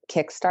healing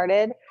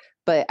kick-started.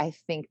 But I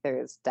think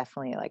there's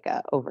definitely like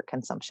a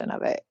overconsumption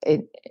of it,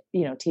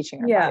 you know,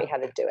 teaching our body how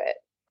to do it.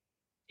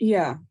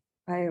 Yeah,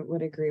 I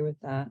would agree with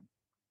that.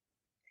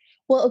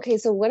 Well, okay.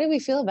 So what do we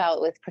feel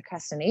about with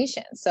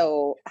procrastination?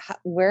 So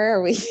where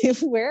are we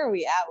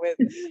at with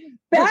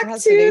back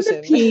to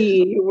the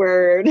P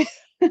word?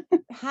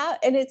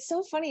 And it's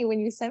so funny when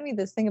you send me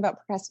this thing about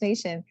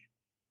procrastination.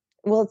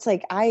 Well, it's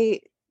like,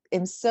 I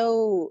am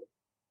so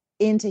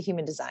into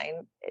human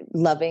design,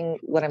 loving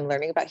what I'm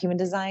learning about human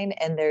design.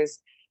 And there's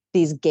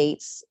these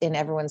gates in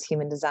everyone's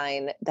human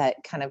design that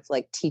kind of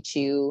like teach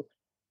you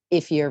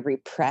if you're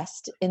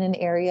repressed in an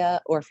area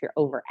or if you're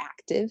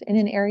overactive in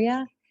an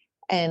area.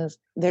 And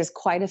there's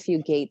quite a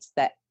few gates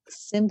that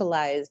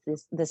symbolize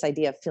this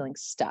idea of feeling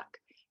stuck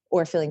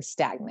or feeling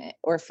stagnant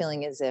or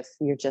feeling as if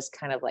you're just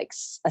kind of like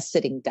a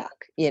sitting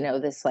duck, you know,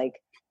 this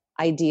like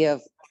idea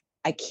of,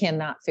 I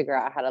cannot figure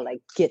out how to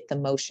like get the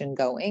motion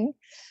going.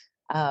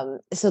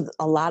 So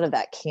a lot of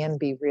that can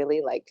be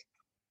really like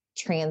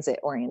transit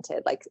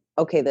oriented. Like,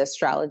 okay, the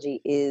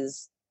astrology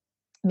is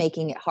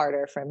making it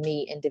harder for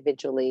me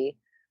individually,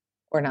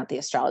 or not the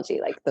astrology,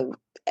 like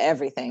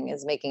everything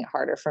is making it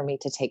harder for me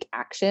to take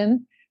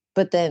action.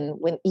 But then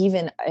when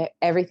even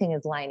everything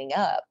is lining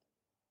up,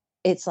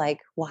 it's like,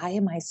 why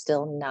am I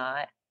still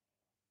not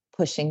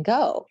pushing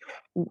go?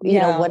 You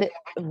know,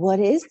 what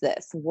is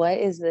this? What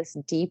is this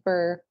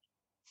deeper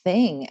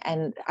thing?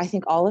 And I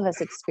think all of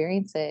us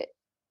experience it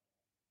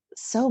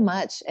so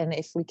much. And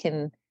if we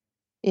can,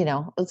 you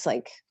know, it's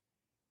like,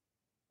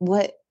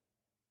 what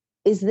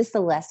is this, the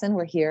lesson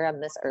we're here on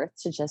this earth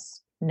to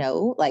just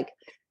know? Like,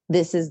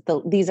 these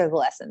are the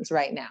lessons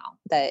right now,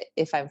 that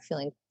if I'm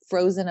feeling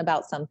frozen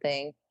about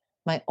something,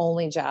 my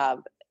only job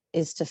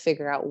is to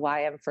figure out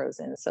why I'm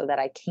frozen so that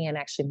I can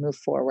actually move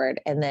forward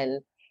and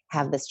then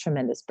have this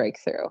tremendous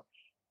breakthrough.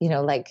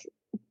 like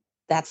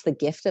that's the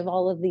gift of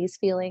all of these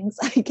feelings,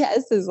 I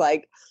guess, is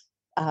like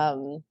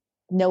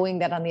knowing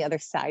that on the other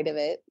side of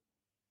it,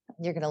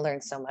 you're going to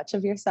learn so much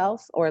of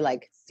yourself, or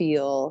like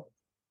feel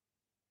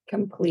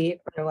complete,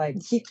 or like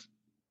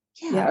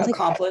like,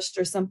 accomplished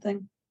or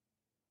something.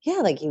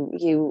 Yeah, like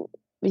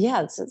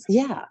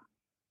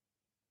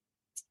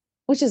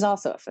which is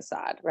also a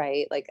facade,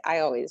 right? Like I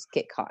always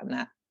get caught in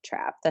that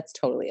trap. That's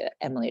totally an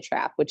Emily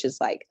trap, which is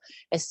like,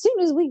 as soon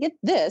as we get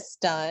this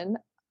done,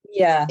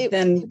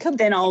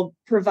 then I'll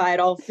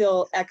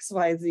feel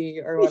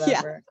XYZ or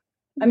whatever.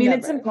 I mean,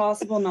 it's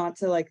impossible not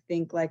to like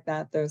think like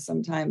that though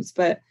sometimes,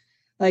 but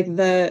like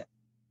the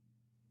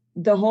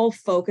whole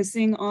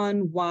focusing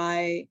on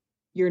why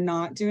you're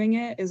not doing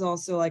it is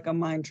also like a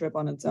mind trip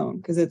on its own,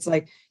 because it's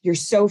like you're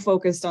so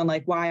focused on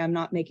like why I'm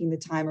not making the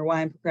time or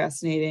why I'm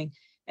procrastinating,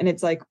 and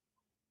it's like,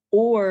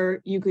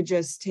 or you could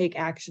just take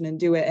action and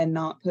do it and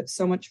not put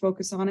so much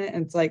focus on it,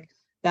 and it's like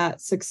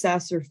that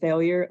success or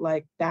failure,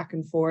 like back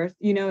and forth,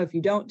 if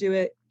you don't do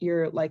it,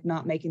 you're like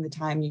not making the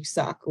time, you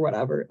suck or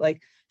whatever.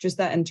 Like just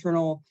that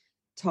internal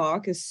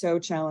talk is so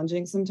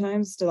challenging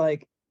sometimes to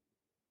like,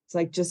 it's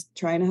like just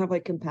trying to have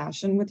like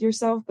compassion with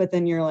yourself, but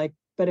then you're like,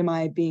 but am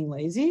I being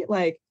lazy?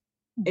 Like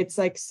it's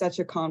like such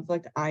a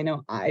conflict I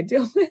know I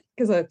deal with,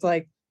 because it's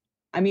like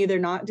I'm either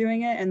not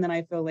doing it and then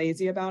I feel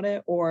lazy about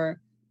it, or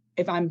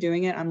if I'm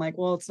doing it, I'm like,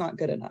 well, it's not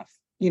good enough,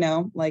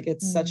 like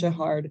it's such a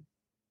hard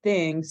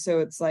thing. So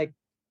it's like,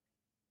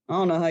 I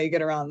don't know how you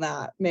get around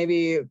that.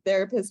 Maybe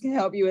therapists can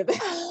help you with it.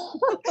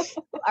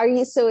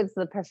 So it's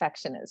the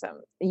perfectionism.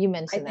 You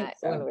mentioned that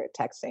when we were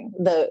texting,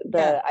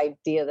 the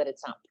idea that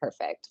it's not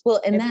perfect. Well,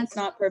 and if it's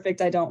not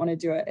perfect, I don't want to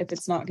do it. If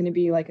it's not going to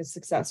be like a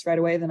success right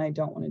away, then I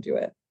don't want to do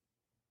it.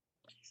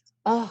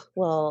 Oh,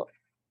 well,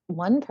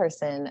 one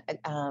person,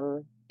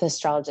 the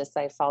astrologist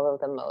I follow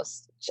the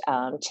most,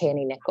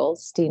 Chani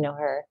Nichols. Do you know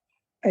her?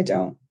 I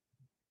don't.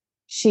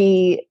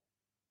 She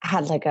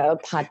had like a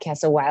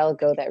podcast a while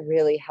ago that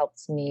really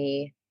helped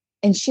me.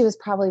 And she was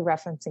probably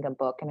referencing a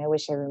book, and I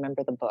wish I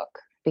remember the book,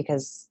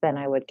 because then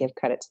I would give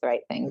credit to the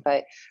right thing.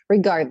 But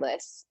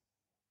regardless,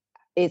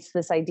 it's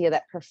this idea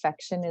that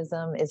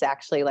perfectionism is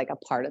actually like a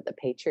part of the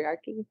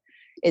patriarchy.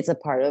 It's a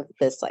part of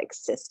this like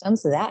system.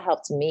 So that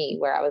helped me,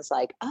 where I was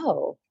like,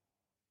 oh,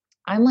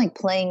 I'm like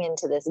playing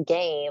into this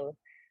game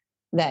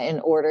that in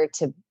order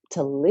to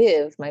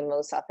live my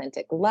most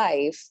authentic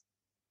life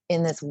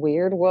in this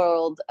weird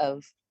world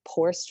of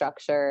poor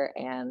structure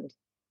and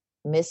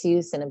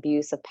misuse and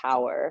abuse of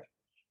power,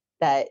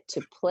 that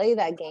to play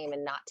that game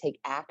and not take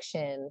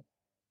action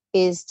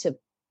is to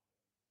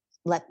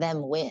let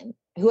them win,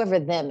 whoever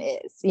them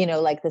is,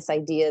 like this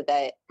idea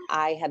that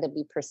I had to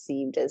be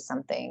perceived as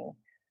something,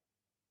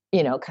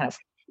 kind of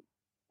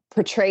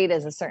portrayed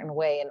as a certain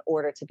way in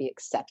order to be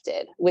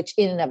accepted, which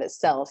in and of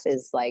itself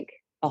is like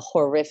a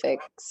horrific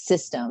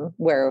system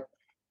where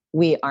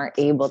we aren't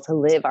able to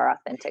live our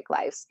authentic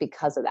lives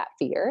because of that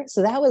fear.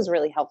 So that was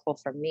really helpful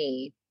for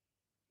me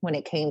when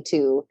it came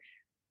to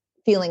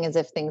feeling as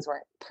if things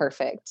weren't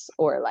perfect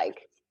or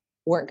like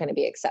weren't going to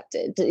be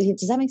accepted.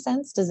 Does that make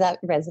sense? Does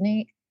that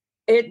resonate?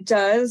 It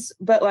does.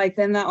 But like,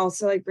 then that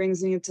also like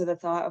brings me to the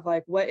thought of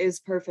like, what is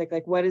perfect?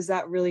 Like, what does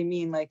that really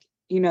mean? Like,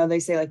 they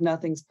say like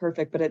nothing's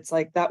perfect, but it's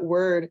like that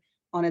word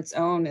on its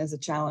own is a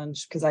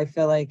challenge, because I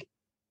feel like,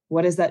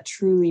 what does that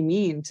truly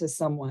mean to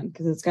someone?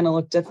 Because it's going to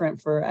look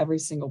different for every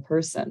single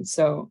person.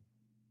 So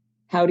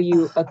how do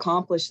you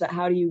accomplish that?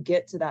 How do you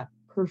get to that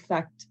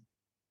perfect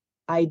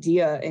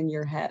idea in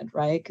your head,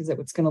 right? Because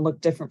it's going to look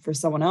different for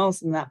someone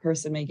else, and that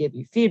person may give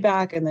you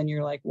feedback, and then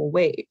you're like, well,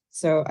 wait.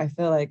 So I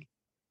feel like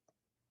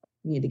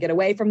you need to get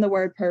away from the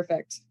word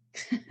perfect.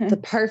 The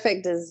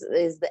perfect is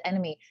the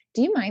enemy.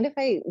 Do you mind if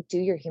I do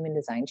your human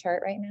design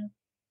chart right now?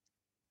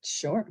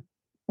 Sure.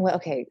 Well,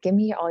 okay. Give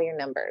me all your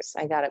numbers.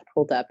 I got it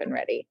pulled up and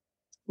ready.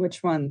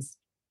 Which ones?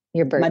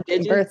 Your birth. My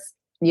digits?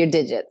 Your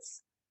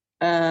digits.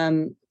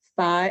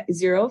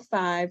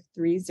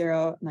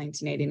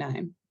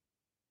 05301989.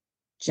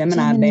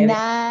 Gemini, baby. baby.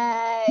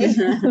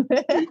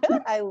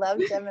 I love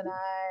Gemini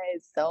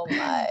so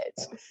much.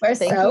 We're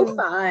so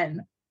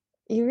fun.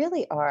 You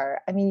really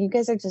are. I mean, you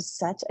guys are just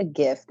such a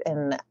gift.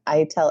 And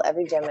I tell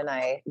every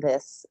Gemini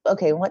this.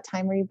 Okay, what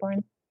time were you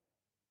born?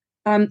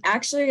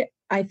 Actually,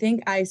 I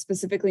think I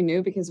specifically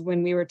knew because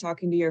when we were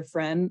talking to your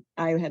friend,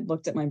 I had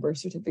looked at my birth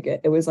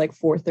certificate. It was like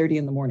 4:30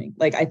 in the morning.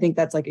 Like, I think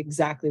that's like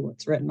exactly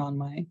what's written on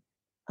my.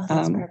 Oh,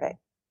 that's perfect.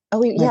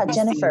 Oh, yeah,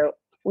 Jennifer.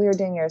 We were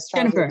doing your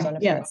astrology. Jennifer.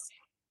 Yes.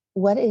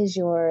 What is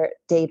your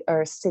date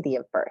or city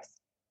of birth?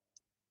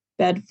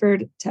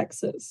 Bedford,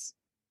 Texas.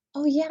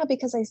 Oh, yeah,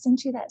 because I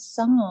sent you that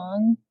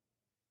song,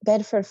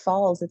 Bedford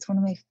Falls. It's one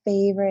of my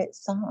favorite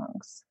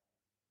songs.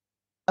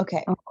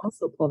 Okay. I'll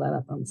also pull that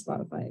up on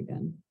Spotify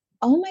again.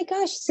 Oh my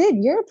gosh, Sid,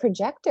 you're a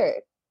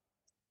projector.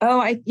 Oh,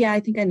 I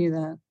think I knew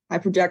that. I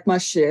project my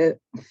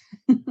shit.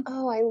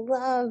 Oh, I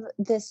love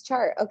this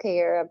chart. Okay,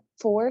 you're a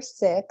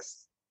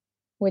 4/6,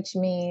 which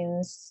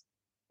means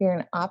you're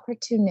an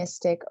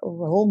opportunistic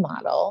role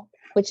model,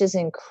 which is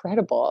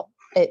incredible.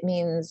 It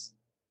means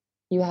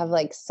You have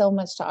like so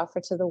much to offer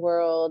to the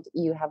world.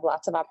 You have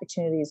lots of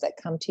opportunities that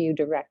come to you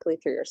directly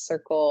through your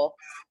circle.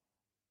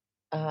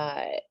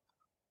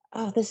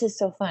 Oh, this is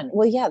so fun.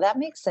 Well, yeah, that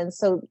makes sense.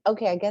 So,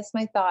 okay, I guess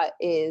my thought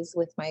is,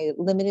 with my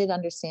limited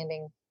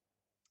understanding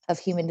of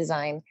human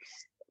design,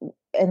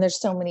 and there's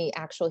so many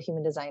actual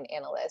human design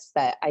analysts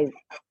that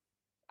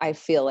I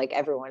feel like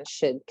everyone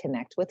should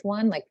connect with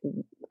one, like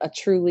a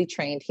truly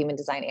trained human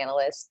design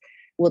analyst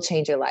will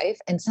change your life.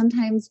 And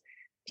sometimes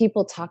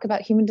people talk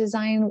about human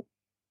design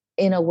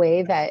in a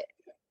way that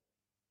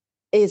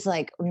is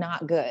like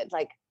not good.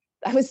 Like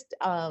I was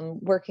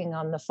working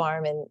on the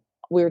farm, and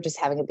we were just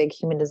having a big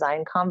human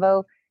design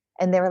convo,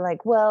 and they were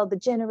like, well, the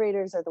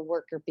generators are the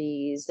worker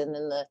bees, and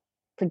then the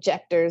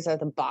projectors are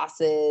the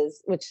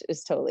bosses, which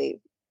is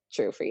totally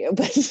true for you,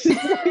 but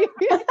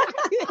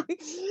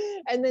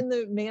and then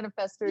the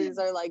manifestors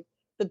are like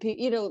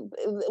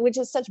which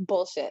is such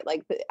bullshit.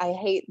 Like I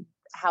hate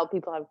how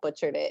people have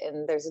butchered it,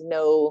 and there's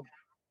no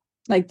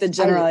like the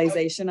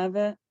generalization of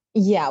it.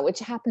 Yeah, which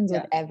happens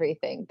with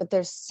everything, but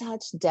there's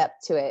such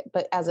depth to it.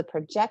 But as a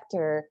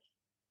projector,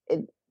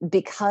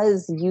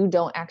 because you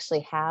don't actually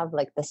have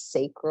like the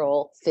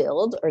sacral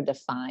filled or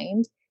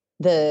defined,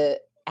 the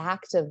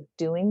act of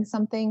doing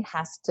something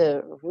has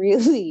to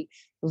really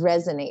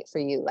resonate for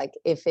you. Like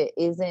if it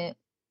isn't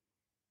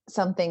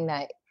something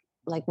that,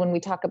 like when we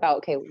talk about,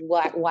 okay,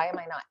 why am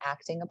I not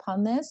acting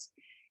upon this?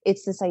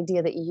 It's this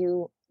idea that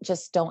you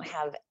just don't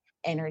have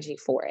energy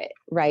for it,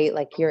 right?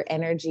 Like your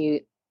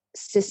energy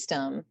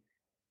system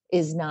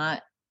is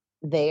not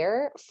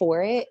there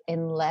for it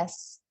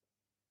unless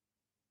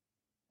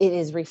it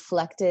is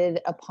reflected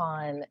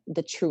upon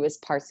the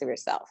truest parts of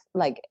yourself.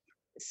 Like,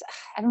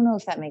 I don't know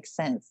if that makes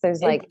sense.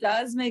 It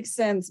does make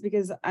sense,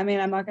 because I mean,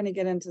 I'm not going to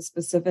get into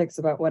specifics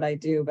about what I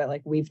do, but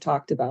like we've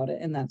talked about it,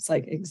 and that's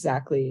like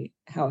exactly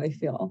how I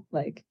feel.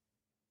 Like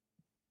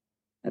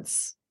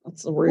that's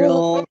a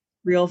real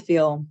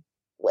feel.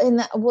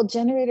 And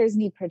generators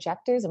need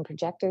projectors, and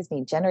projectors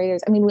need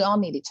generators. I mean, we all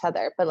need each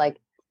other, but like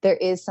there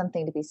is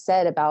something to be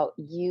said about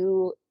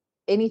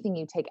anything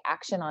you take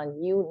action on,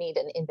 you need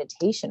an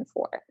invitation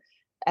for.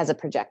 As a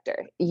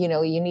projector, you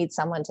need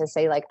someone to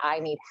say like, I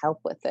need help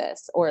with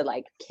this, or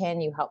like,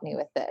 can you help me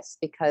with this?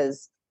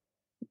 Because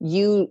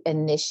you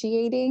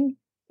initiating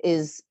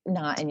is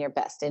not in your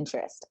best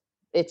interest.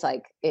 It's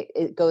like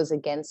it goes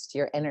against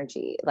your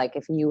energy. Like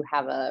if you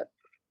have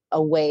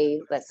a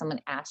way that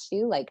someone asks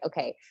you, like,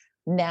 okay,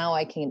 now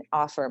I can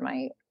offer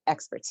my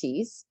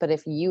expertise. But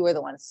if you are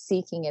the one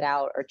seeking it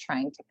out or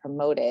trying to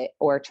promote it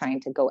or trying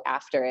to go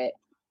after it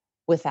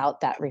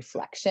without that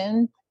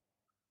reflection,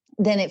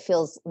 then it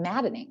feels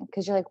maddening,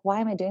 because you're like, why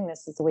am I doing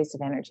this? It's a waste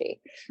of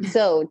energy.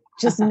 So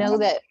just know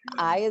that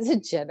I, as a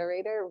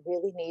generator,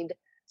 really need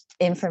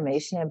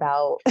information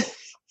about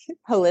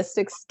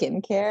holistic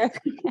skincare.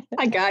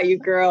 I got you,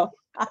 girl.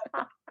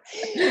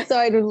 So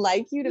I'd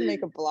like you to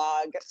make a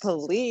blog,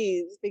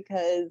 please,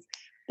 because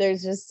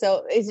there's just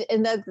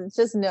and that's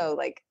just know,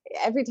 like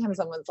every time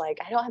someone's like,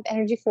 I don't have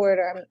energy for it,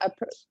 or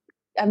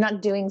I'm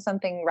not doing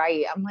something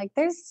right, I'm like,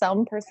 there's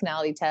some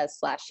personality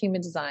test / human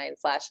design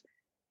 /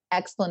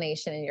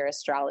 explanation in your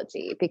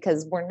astrology,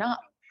 because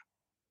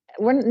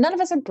none of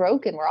us are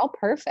broken. We're all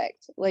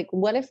perfect. Like,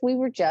 what if we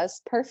were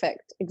just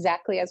perfect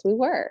exactly as we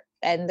were,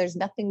 and there's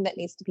nothing that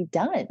needs to be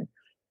done?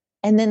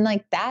 And then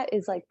like that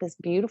is like this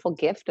beautiful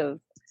gift of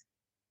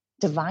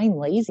divine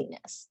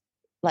laziness.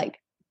 Like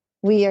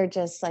we are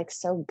just like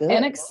so good.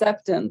 And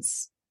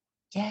acceptance.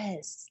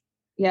 Yes.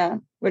 Yeah.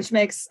 Which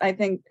makes, I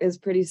think, is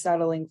pretty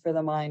settling for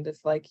the mind,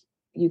 if like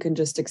you can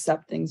just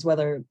accept things,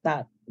 whether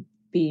that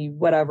be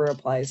whatever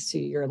applies to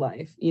your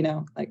life,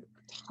 like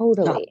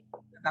totally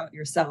not about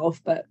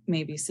yourself, but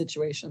maybe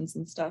situations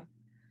and stuff.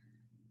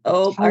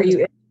 Oh,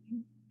 totally.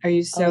 are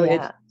you so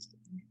yeah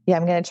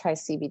I'm gonna try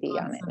CBD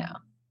on it now.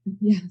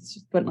 Yeah, it's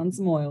just putting on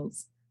some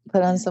oils.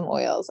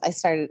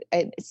 It's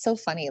so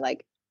funny,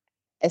 like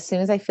as soon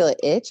as I feel an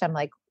itch, I'm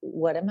like,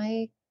 what am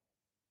I,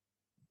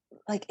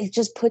 like it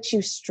just puts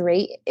you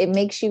straight. It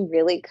makes you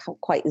really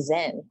quite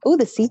zen. Oh,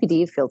 the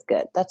CBD feels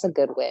good. That's a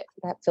good whip.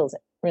 That feels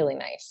really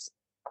nice.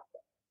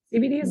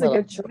 CBD is a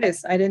good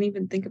choice. I didn't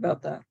even think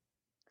about that.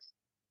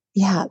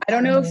 Yeah. I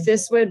don't know if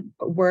this would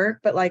work,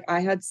 but like I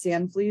had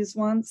sand fleas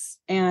once,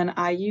 and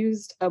I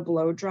used a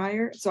blow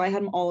dryer. So I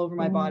had them all over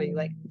my body,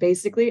 like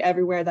basically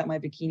everywhere that my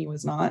bikini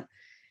was not.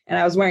 And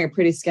I was wearing a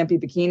pretty skimpy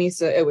bikini,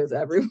 so it was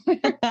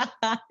everywhere.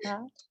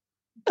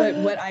 But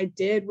what I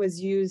did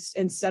was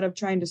instead of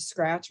trying to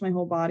scratch my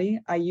whole body,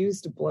 I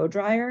used a blow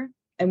dryer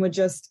and would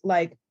just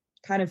like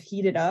kind of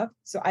heat it up.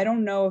 So I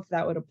don't know if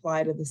that would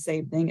apply to the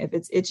same thing if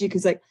it's itchy,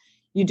 because like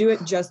you do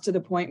it just to the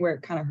point where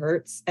it kind of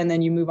hurts, and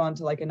then you move on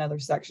to like another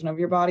section of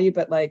your body.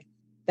 But like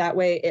that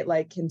way it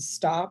like can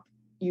stop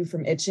you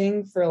from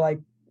itching for like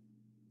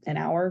an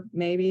hour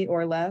maybe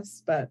or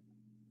less. But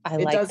I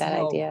like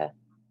that idea.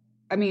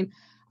 I mean,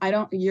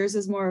 yours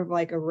is more of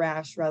like a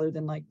rash rather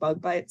than like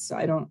bug bites. So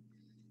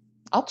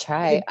I'll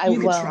try. You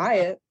could try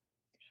it.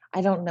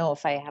 I don't know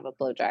if I have a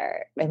blow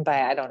dryer. And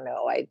by I don't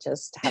know, I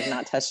just have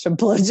not touched a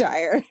blow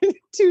dryer in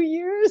 2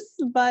 years,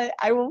 but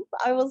I will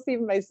see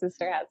if my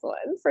sister has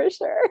one for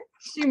sure.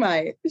 She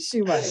might.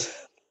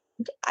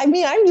 I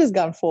mean, I'm just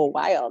gone full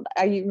wild.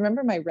 I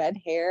remember my red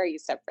hair. I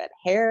used to have red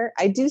hair.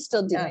 I do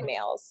still do my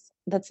nails.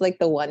 That's like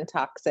the one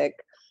toxic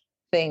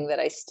thing that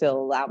I still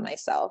allow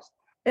myself.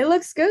 It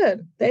looks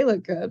good. They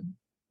look good.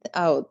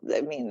 Oh,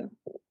 I mean,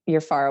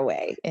 you're far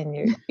away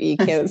and you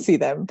can't see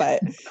them,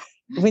 but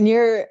when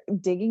you're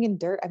digging in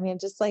dirt, I mean,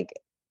 just like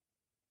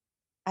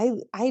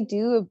I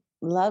do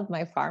love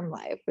my farm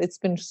life. It's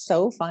been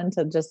so fun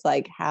to just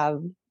like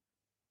have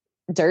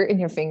dirt in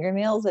your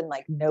fingernails and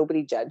like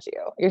nobody judge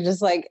you. You're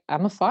just like,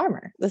 I'm a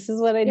farmer. This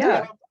is what I do.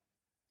 I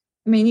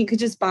mean, you could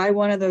just buy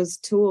one of those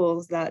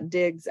tools that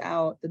digs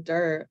out the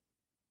dirt.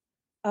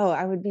 Oh,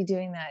 I would be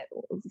doing that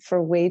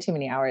for way too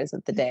many hours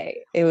of the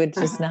day. It would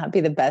just not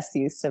be the best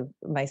use of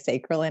my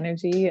sacral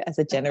energy as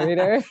a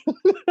generator.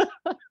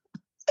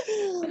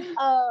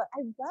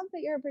 I love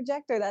that you're a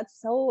projector.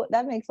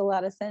 That makes a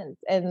lot of sense.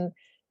 And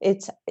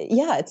it's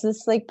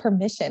this like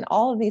permission.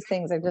 All of these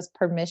things are just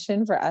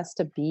permission for us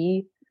to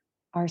be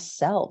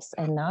ourselves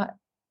and not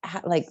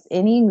like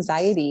any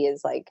anxiety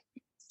is like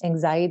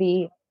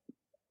anxiety,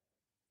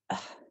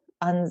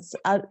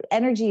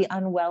 energy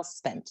unwell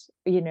spent.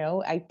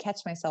 I catch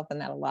myself in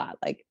that a lot.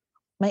 Like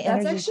my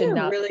energy That's actually should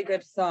not. A really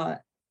good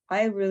thought.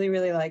 I really,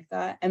 really like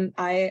that. And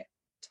I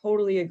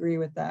totally agree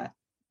with that.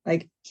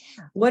 Like,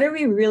 what are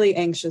we really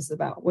anxious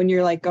about when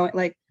you're like going,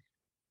 like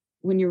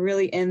when you're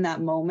really in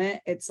that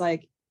moment, it's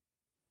like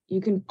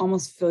you can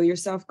almost feel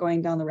yourself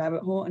going down the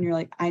rabbit hole and you're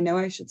like, I know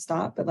I should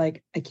stop, but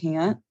like I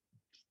can't.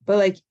 But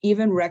like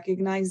even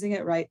recognizing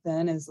it right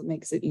then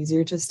makes it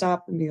easier to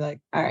stop and be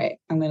like, all right,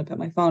 I'm going to put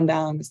my phone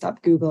down. I'm going to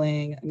stop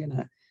Googling. I'm going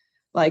to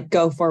like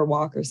go for a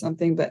walk or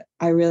something. But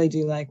I really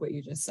do like what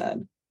you just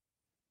said.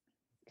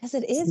 Because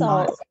it is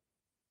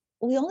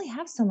we only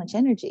have so much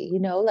energy,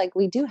 like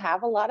we do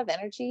have a lot of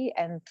energy.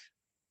 And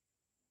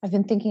I've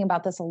been thinking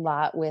about this a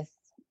lot with,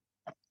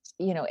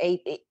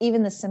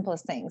 even the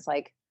simplest things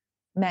like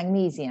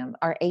magnesium,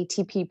 our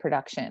ATP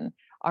production,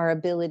 our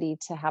ability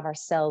to have our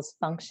cells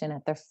function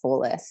at their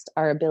fullest,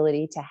 our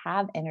ability to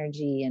have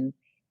energy and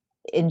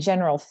in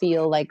general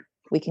feel like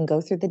we can go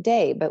through the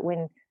day. But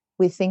when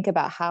we think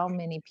about how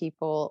many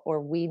people,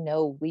 or we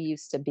know we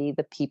used to be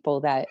the people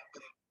that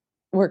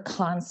were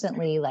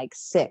constantly like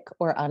sick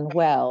or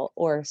unwell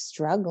or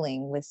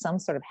struggling with some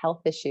sort of health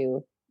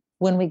issue,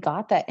 when we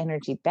got that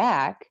energy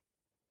back,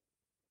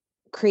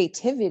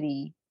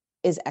 creativity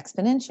is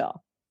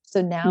exponential.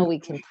 So now we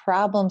can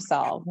problem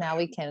solve. Now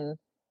we can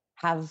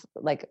have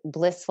like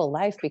blissful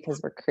life because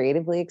we're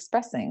creatively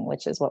expressing,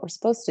 which is what we're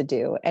supposed to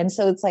do. And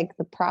so it's like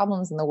the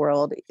problems in the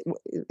world,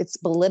 it's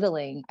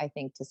belittling, I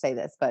think, to say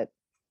this, but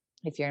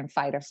if you're in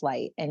fight or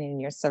flight and in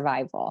your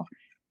survival,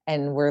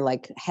 and we're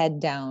like head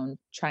down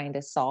trying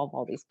to solve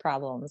all these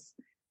problems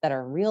that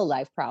are real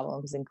life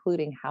problems,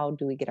 including how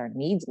do we get our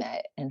needs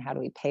met and how do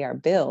we pay our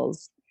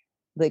bills,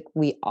 like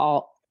we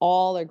all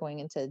are going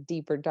into a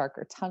deeper,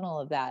 darker tunnel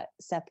of that,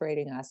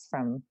 separating us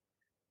from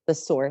the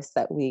source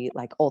that we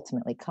like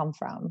ultimately come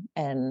from.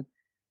 And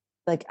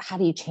like, how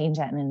do you change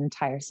that in an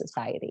entire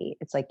society?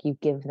 It's like you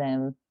give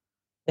them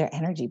their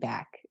energy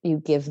back. You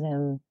give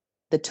them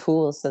the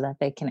tools so that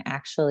they can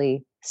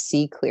actually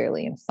see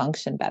clearly and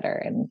function better.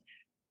 And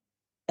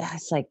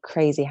it's like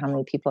crazy how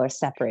many people are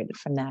separated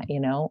from that,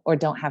 or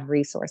don't have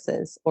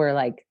resources, or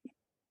like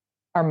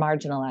are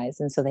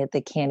marginalized. And so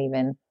they can't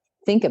even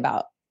think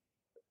about,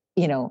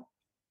 change.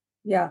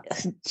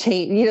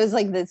 It's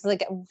like this,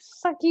 like,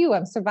 fuck you,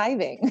 I'm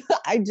surviving.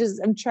 I'm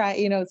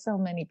trying, so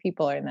many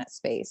people are in that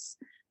space.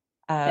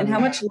 And how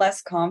much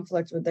less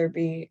conflict would there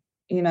be,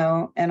 in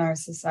our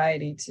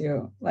society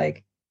too?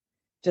 Like,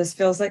 just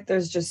feels like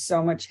there's just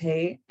so much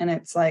hate. And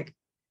it's like,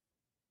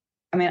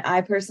 I mean,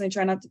 I personally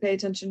try not to pay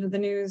attention to the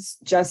news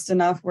just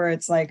enough where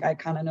it's like, I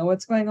kind of know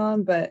what's going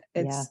on, but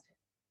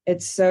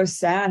it's so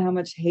sad how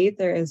much hate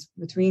there is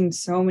between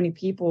so many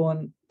people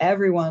and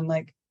everyone,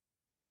 like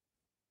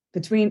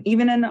between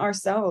even in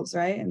ourselves.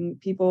 Right.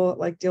 And people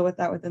like deal with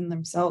that within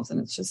themselves. And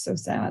it's just so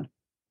sad.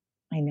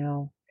 I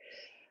know.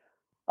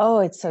 Oh,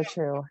 it's so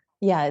true.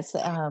 Yeah. It's,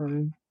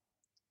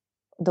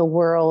 the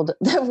world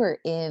that we're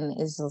in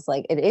is just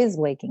like, it is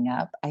waking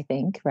up, I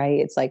think,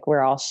 right? It's like,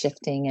 we're all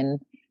shifting and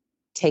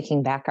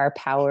taking back our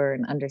power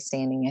and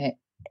understanding it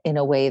in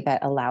a way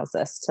that allows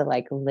us to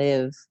like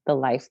live the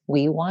life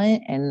we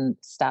want and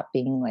stop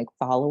being like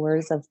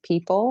followers of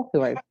people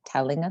who are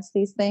telling us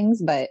these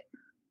things. But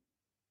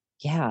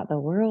yeah, the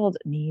world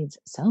needs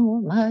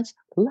so much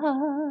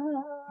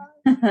love.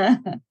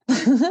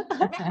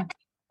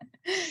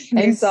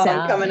 New song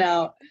coming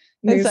out.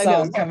 New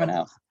song coming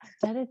out.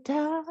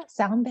 Da-da-da,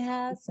 sound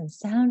baths and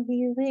sound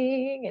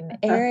healing. And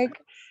Eric.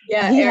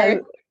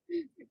 Eric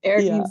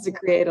needs to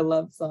create a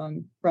love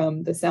song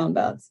from the sound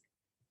baths.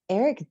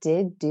 Eric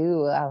did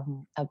do a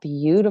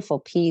beautiful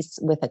piece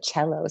with a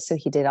cello. So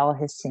he did all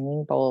his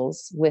singing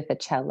bowls with a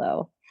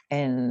cello.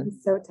 And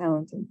he's so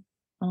talented.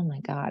 Oh my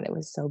God, it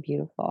was so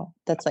beautiful.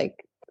 That's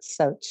like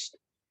such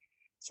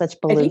such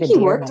I think he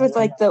Boulevardier worked with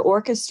medicine. like the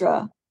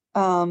orchestra.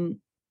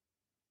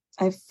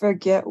 I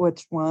forget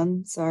which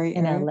one. Sorry,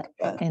 in Eric.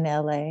 in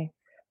LA.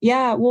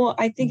 Yeah, well,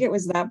 I think it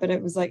was that, but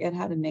it was like it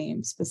had a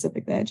name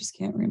specifically. I just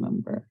can't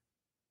remember.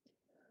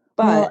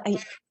 But Well, he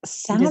did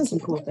sound, some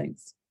cool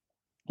things.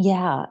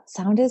 yeah,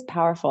 sound is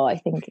powerful. I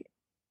think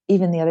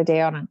even the other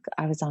day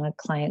I was on a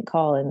client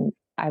call and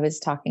I was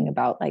talking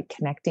about like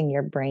connecting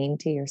your brain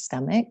to your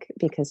stomach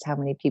because how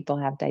many people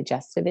have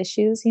digestive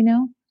issues, you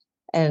know?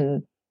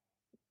 And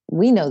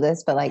we know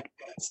this, but like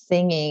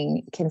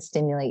singing can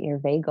stimulate your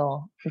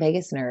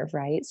vagus nerve,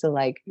 right? So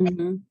like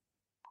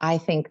I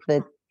think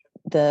that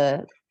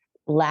the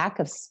lack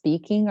of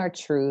speaking our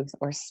truth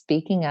or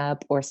speaking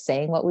up or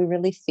saying what we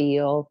really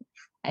feel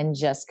and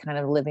just kind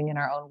of living in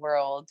our own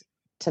world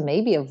to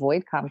maybe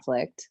avoid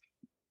conflict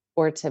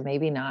or to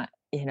maybe not,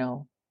 you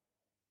know,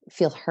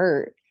 feel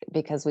hurt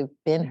because we've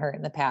been hurt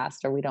in the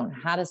past or we don't know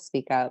how to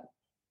speak up.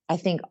 I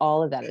think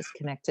all of that is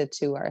connected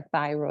to our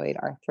thyroid,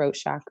 our throat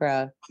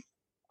chakra,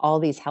 all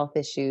these health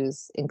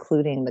issues,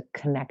 including the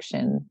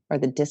connection or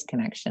the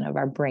disconnection of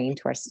our brain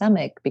to our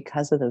stomach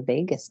because of the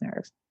vagus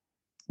nerve,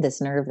 this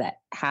nerve that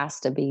has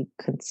to be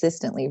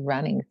consistently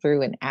running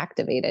through and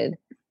activated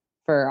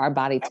for our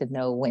body to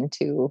know when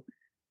to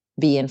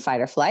be in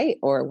fight or flight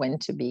or when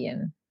to be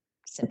in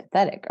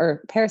sympathetic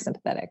or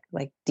parasympathetic,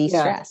 like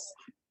de-stress.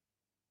 Yeah.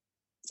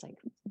 It's like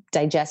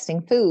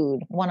digesting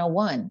food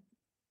 101,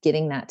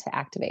 getting that to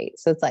activate.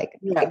 So it's like,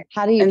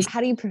 how do you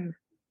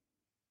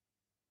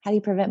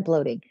prevent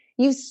bloating?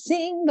 You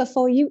sing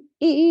before you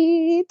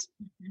eat.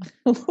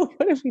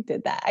 What if we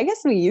did that? I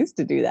guess we used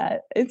to do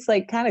that. It's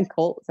like kind of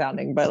cult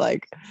sounding, but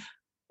like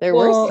there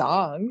were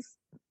songs.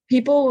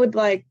 People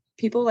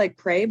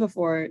pray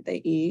before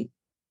they eat,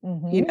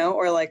 you know,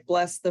 or like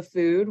bless the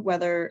food,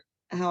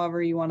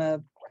 however you want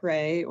to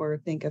pray or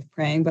think of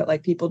praying, but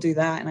like people do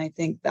that. And I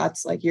think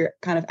that's like, you're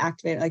kind of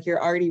activating, like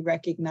you're already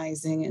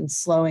recognizing and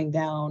slowing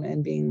down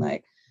and being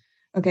like,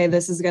 okay,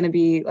 this is going to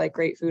be like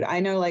great food. I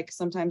know like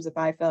sometimes if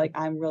I feel like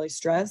I'm really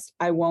stressed,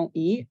 I won't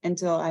eat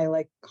until I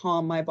like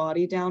calm my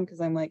body down. Cause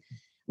I'm like,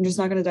 I'm just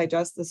not going to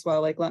digest this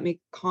well. Like, let me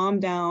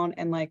calm down.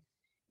 And like,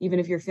 even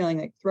if you're feeling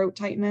like throat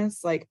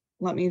tightness, like,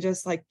 let me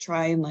just like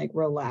try and like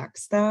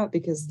relax that,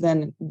 because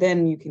then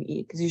you can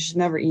eat. Cause you should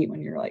never eat when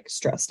you're like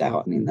stressed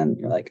out. I mean, then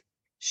you're like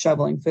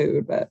shoveling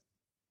food, but.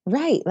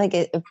 Right. Like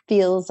it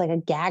feels like a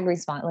gag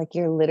response. Like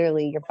you're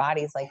literally, your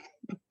body's like,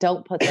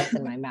 don't put this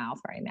in my mouth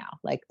right now.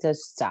 Like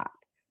just stop.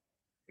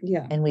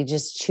 Yeah. And we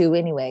just chew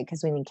anyway,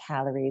 because we need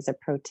calories or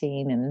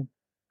protein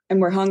and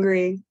we're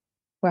hungry.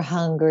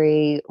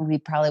 We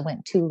probably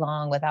went too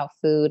long without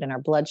food and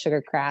our blood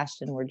sugar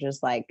crashed and we're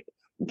just like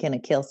going to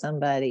kill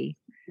somebody.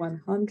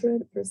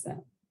 100%.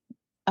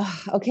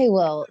 Okay.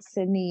 Well,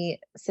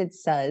 Sid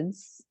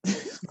Suds,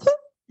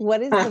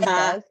 what is the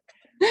best?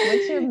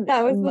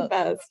 That was the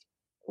best.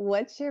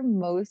 What's your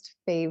most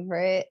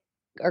favorite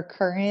or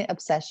current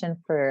obsession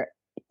for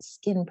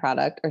skin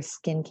product or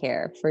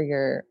skincare for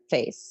your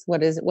face?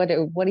 What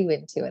are you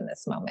into in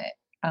this moment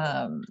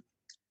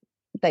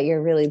that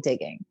you're really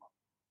digging?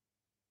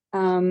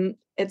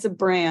 It's a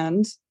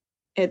brand.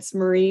 It's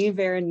Marie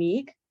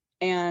Veronique,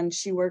 and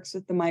she works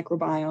with the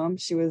microbiome.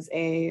 She was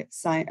I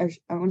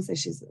want to say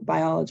she's a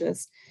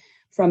biologist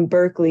from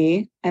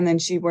Berkeley, and then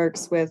she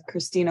works with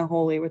Christina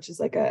Holy, which is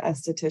like a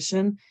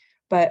esthetician,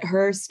 but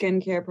her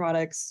skincare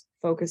products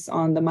focus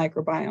on the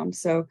microbiome.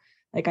 So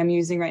like I'm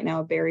using right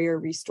now a barrier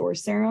restore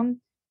serum.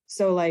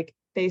 So like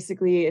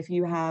basically if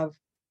you have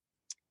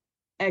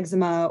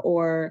eczema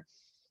or,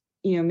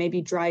 you know,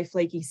 maybe dry,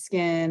 flaky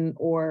skin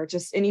or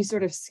just any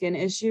sort of skin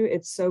issue,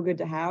 it's so good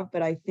to have.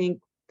 But I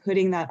think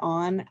putting that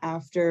on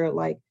after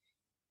like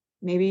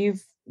maybe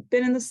you've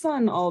been in the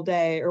sun all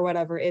day or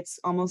whatever, it's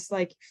almost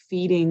like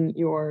feeding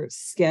your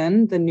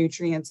skin the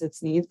nutrients it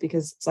needs,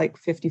 because it's like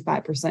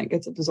 55%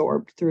 gets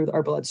absorbed through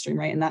our bloodstream,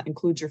 right? And that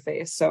includes your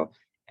face. So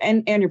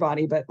and your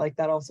body, but like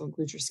that also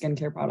includes your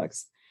skincare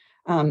products.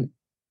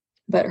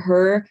 But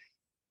her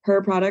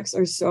products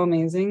are so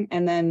amazing.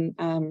 And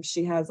then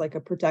she has like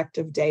a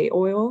protective day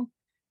oil,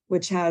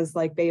 which has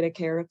like beta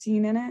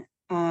carotene in it.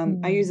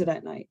 I use it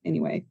at night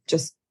anyway,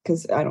 just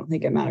because I don't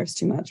think it matters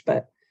too much.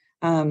 But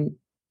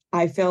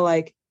I feel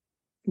like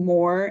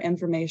more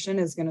information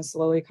is going to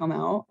slowly come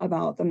out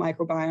about the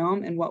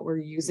microbiome and what we're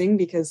using,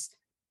 because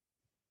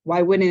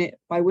why wouldn't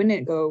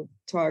it go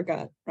to our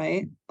gut,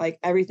 right? Like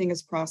everything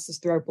is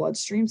processed through our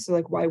bloodstream. So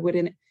like, why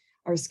wouldn't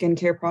our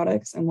skincare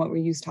products and what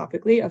we use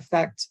topically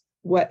affect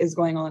what is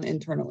going on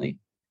internally?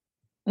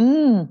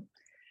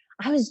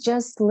 I was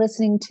just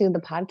listening to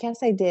the podcast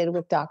I did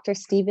with Dr.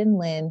 Stephen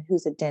Lin,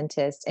 who's a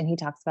dentist, and he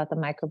talks about the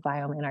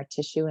microbiome in our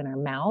tissue in our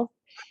mouth.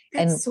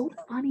 That's so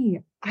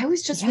funny. I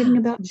was just reading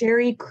about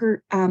Jerry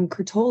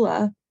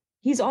Curtola.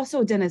 He's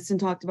also a dentist and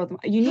talked about them.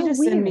 You need to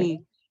send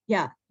me.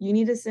 Yeah, you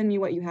need to send me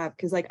what you have,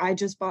 because like I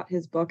just bought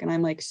his book and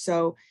I'm like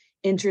so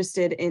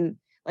interested in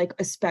like,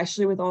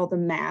 especially with all the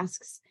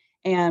masks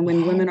and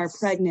when women are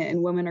pregnant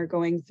and women are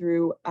going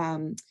through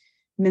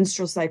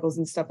menstrual cycles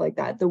and stuff like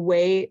that, the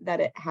way that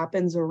it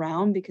happens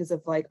around because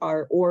of like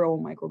our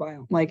oral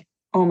microbiome. Like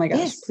Oh my gosh,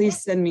 Yes.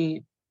 please send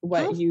me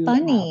what How you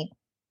funny.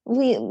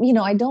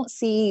 I don't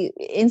see,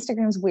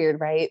 Instagram's weird,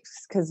 right?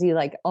 Because you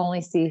like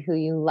only see who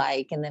you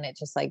like, and then it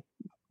just like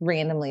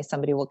randomly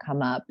somebody will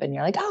come up and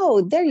you're like,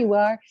 oh, there you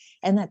are.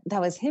 And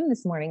that was him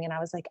this morning. And I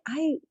was like,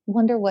 I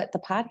wonder what the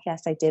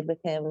podcast I did with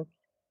him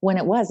when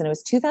it was. And it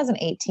was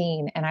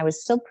 2018. And I was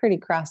still pretty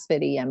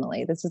CrossFit-y,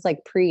 Emily. This is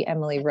like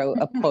pre-Emily wrote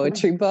a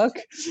poetry book.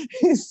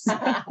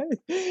 So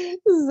this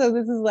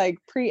is like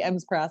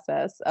pre-Em's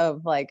process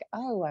of like,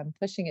 oh, I'm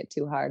pushing it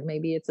too hard.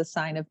 Maybe it's a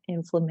sign of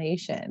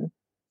inflammation.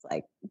 It's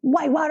like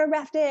whitewater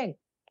rafting.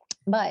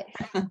 But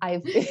I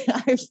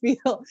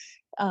feel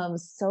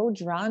so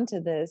drawn to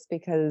this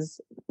because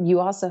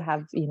you also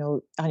have,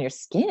 on your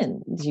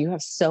skin, you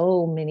have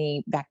so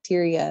many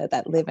bacteria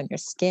that live on your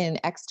skin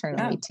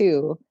externally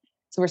too.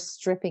 So we're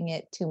stripping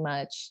it too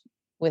much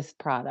with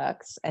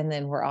products, and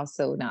then we're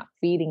also not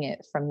feeding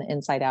it from the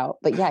inside out.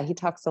 But yeah, he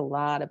talks a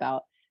lot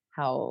about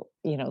how,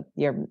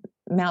 your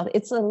mouth,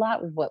 it's a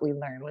lot of what we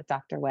learn with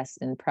Dr.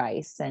 Weston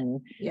Price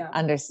and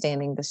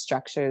understanding the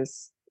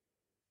structures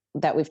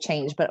that we've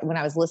changed. But when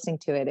I was listening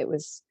to it, it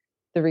was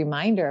the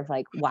reminder of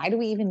like, why do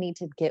we even need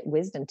to get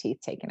wisdom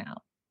teeth taken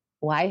out?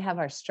 Why have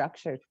our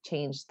structure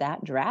changed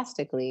that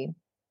drastically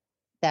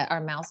that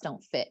our mouths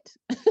don't fit?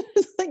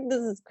 It's like,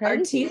 this is crazy.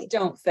 Our teeth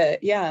don't fit.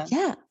 Yeah.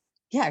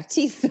 Our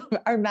teeth,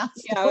 our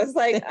mouths. Yeah. I was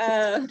like,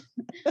 I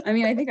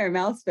mean, I think our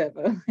mouths fit,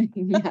 but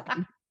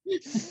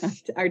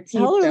our teeth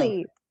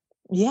totally. don't.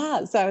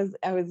 Yeah. So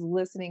I was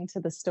listening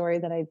to the story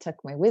that I took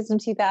my wisdom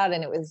teeth out,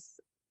 and it was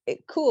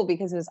cool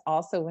because it was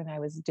also when I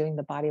was doing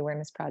the Body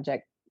Awareness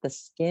Project, the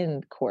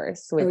skin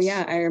course. Which,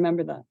 I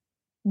remember that.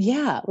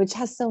 Yeah, which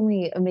has so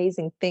many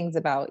amazing things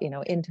about,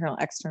 internal,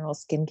 external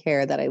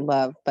skincare that I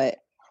love. But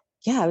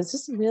yeah, I was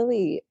just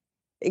really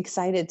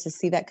excited to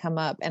see that come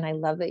up. And I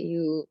love that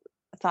you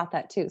thought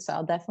that too. So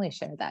I'll definitely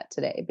share that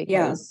today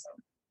because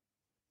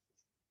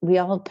we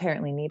all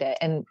apparently need it.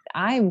 And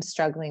I'm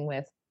struggling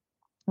with,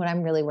 what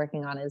I'm really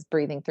working on is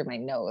breathing through my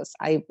nose.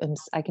 I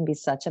can be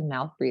such a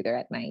mouth breather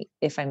at night.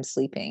 If I'm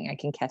sleeping, I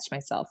can catch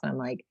myself and I'm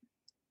like,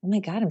 oh my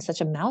God, I'm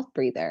such a mouth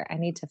breather. I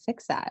need to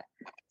fix that.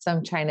 So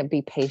I'm trying to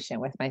be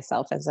patient with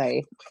myself as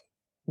I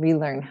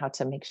relearn how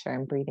to make sure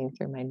I'm breathing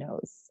through my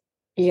nose.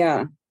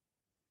 Yeah.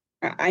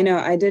 I know.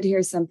 I did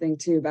hear something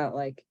too about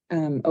like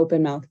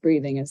open mouth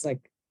breathing is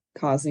like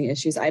causing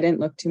issues. I didn't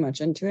look too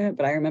much into it,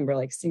 but I remember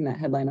like seeing that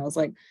headline. I was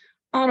like,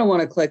 I don't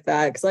want to click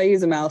that because I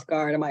use a mouth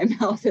guard and my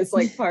mouth is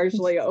like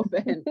partially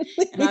open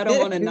and I don't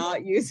want to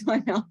not use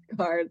my mouth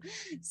guard.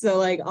 So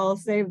like, I'll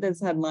save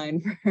this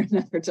headline for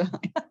another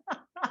time.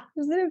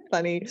 Isn't it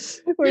funny?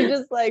 We're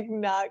just like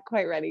not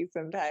quite ready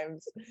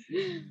sometimes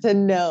to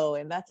know,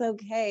 and that's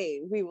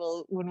okay. We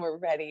will, when we're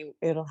ready,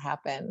 it'll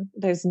happen.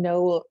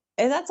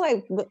 And that's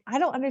why I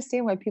don't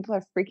understand why people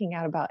are freaking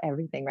out about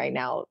everything right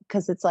now.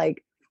 Cause it's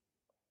like,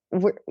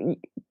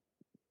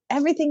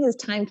 everything is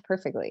timed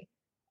perfectly.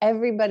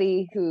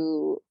 Everybody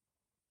who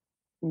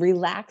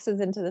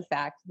relaxes into the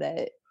fact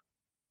that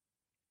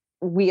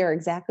we are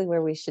exactly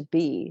where we should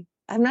be.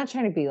 I'm not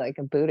trying to be like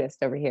a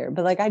Buddhist over here,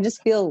 but like, I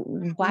just feel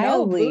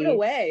wildly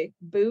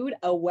booed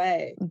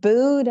away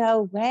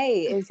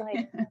is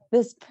like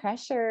this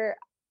pressure.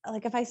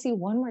 Like if I see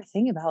one more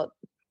thing about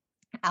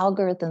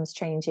algorithms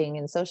changing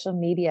and social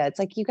media, it's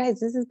like, you guys,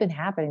 this has been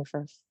happening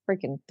for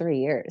freaking 3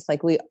 years.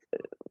 Like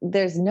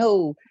there's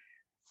no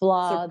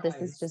flaw.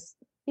 Surprise.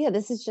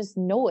 This is just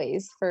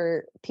noise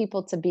for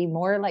people to be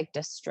more like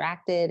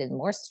distracted and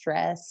more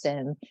stressed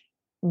and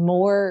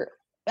more,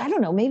 I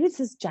don't know, maybe it's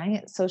this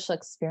giant social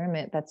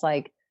experiment that's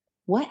like,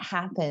 what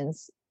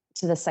happens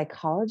to the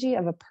psychology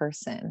of a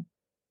person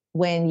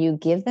when you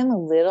give them a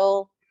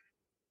little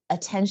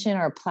attention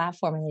or a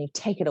platform and then you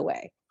take it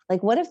away?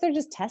 Like, what if they're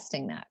just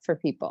testing that for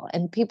people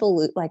and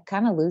people like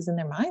kind of losing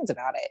their minds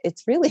about it?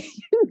 It's really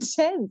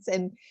intense.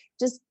 And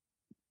just,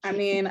 I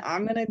mean,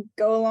 I'm going to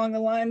go along the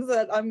lines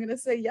that I'm going to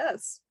say,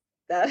 yes,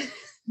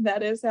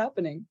 that is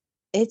happening.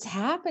 It's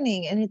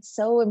happening. And it's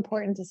so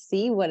important to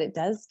see what it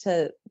does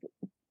to,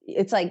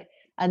 it's like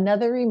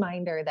another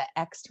reminder that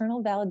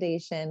external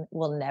validation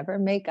will never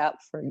make up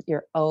for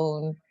your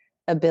own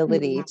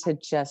ability to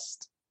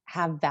just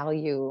have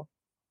value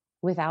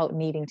without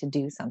needing to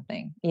do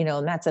something,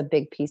 and that's a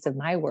big piece of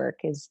my work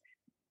is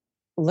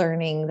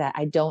learning that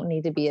I don't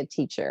need to be a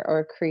teacher or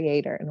a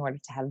creator in order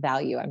to have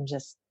value. I'm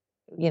just,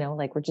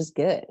 like, we're just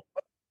good.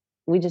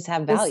 We just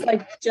have value. It's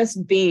like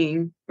just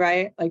being,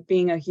 right? Like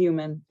being a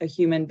human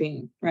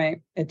being, right?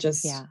 It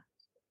just,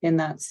 in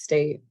that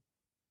state.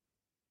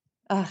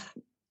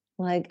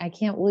 Like,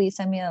 will you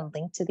send me a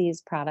link to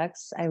these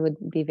products? I would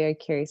be very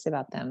curious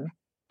about them.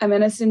 I'm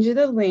going to send you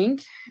the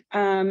link.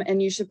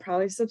 And you should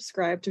probably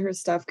subscribe to her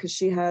stuff because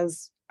she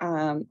has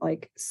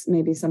like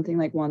maybe something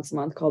like once a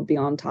month called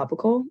Beyond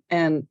Topical.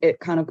 And it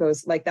kind of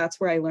goes like, that's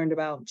where I learned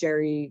about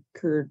Jerry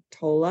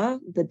Curtola,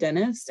 the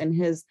dentist, and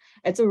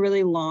it's a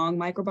really long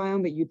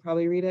microbiome, but you'd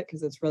probably read it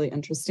because it's really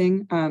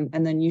interesting.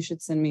 And then you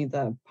should send me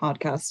the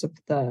podcast of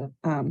the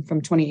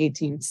from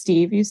 2018.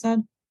 Steve, you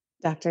said?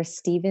 Dr.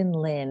 Stephen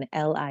Lin,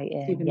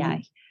 Lin. Yeah.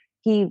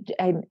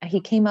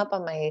 He came up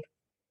on my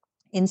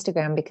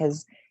Instagram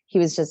because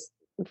he's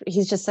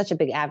just such a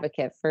big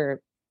advocate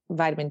for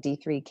vitamin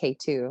D3,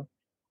 K2,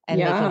 and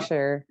making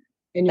sure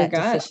in your that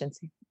gut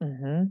deficiency.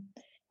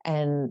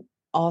 And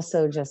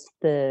also just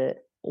the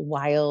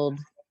wild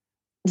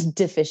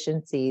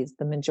deficiencies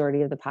the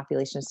majority of the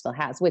population still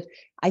has, which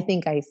I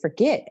think I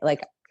forget.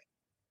 Like,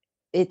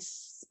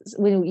 it's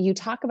when you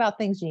talk about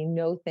things, you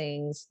know,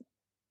 things,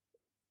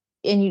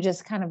 and you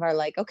just kind of are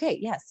like, okay,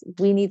 yes,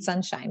 we need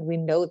sunshine. We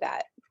know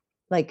that.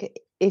 Like,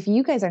 if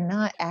you guys are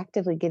not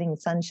actively getting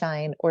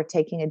sunshine or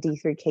taking a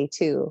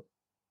D3K2,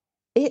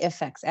 it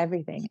affects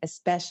everything,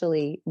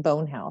 especially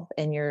bone health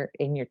and your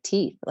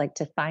teeth. Like,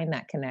 to find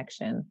that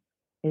connection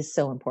is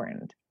so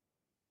important.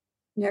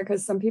 Yeah,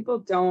 because some people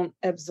don't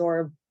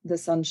absorb the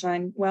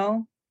sunshine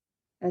well,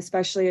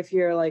 especially if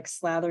you're like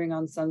slathering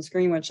on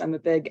sunscreen, which I'm a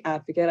big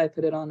advocate. I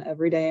put it on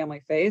every day on my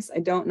face. I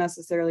don't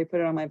necessarily put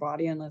it on my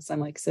body unless I'm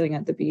like sitting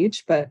at the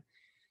beach, but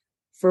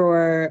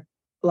for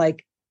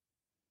like,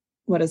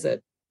 what is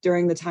it?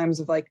 During the times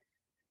of like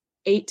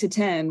 8 to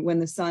 10, when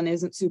the sun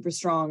isn't super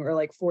strong, or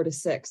like 4 to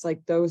 6,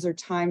 like those are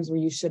times where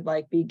you should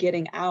like be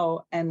getting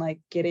out and like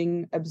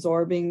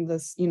absorbing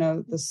this, you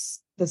know,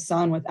 the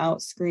sun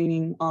without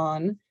screening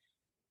on,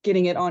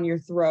 getting it on your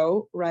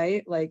throat,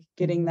 right? Like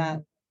getting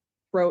that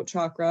throat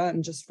chakra,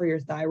 and just for your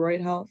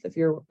thyroid health if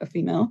you're a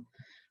female.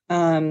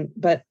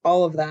 But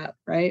all of that,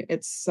 right?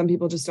 It's, some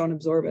people just don't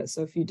absorb it.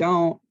 So if you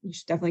don't, you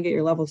should definitely get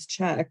your levels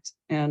checked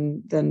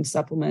and then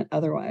supplement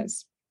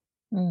otherwise.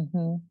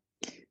 Oh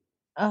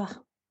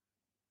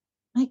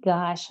my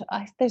gosh,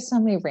 there's so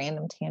many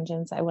random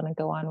tangents I want to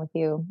go on with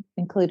you,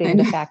 including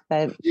the fact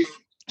that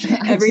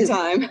every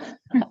time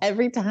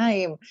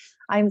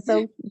I'm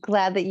so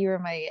glad that you were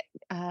my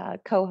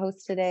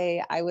co-host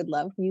today. I would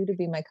love you to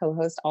be my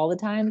co-host all the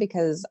time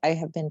because I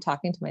have been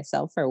talking to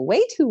myself for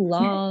way too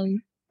long.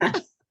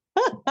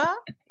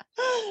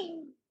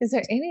 Is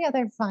there any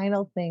other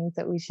final things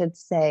that we should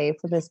say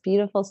for this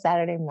beautiful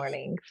Saturday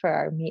morning for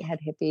our Meathead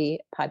Hippie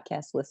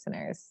podcast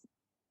listeners?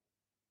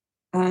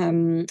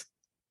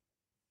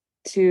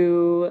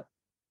 To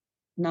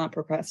not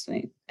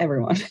procrastinate,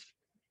 everyone.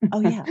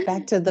 Oh yeah,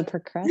 back to the P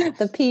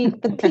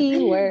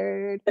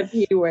word. The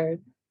P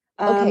word.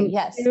 Okay,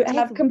 yes. To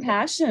have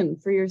compassion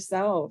for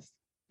yourself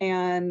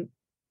and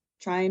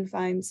try and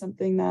find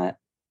something that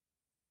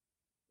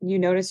you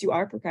notice you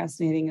are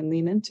procrastinating and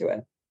lean into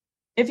it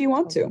if you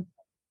want to.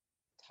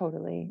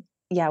 Totally.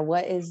 Yeah.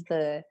 What is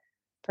the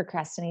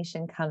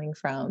procrastination coming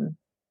from?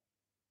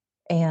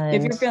 And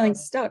if you're feeling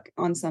stuck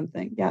on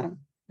something,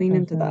 lean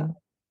into that.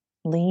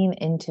 Lean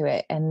into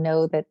it and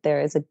know that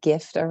there is a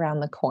gift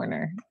around the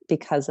corner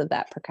because of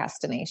that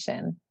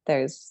procrastination.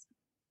 There's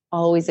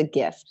always a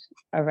gift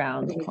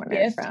around the corner.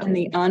 Gift in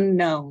the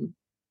unknown.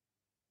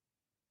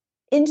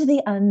 Into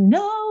the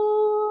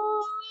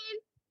unknown.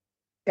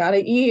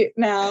 Gotta eat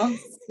now.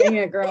 Sing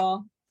it,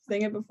 girl.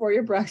 Sing it before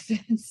your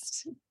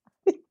breakfast.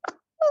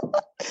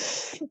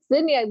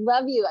 Sydney, I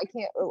love you. I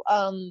can't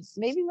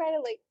maybe write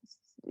it like,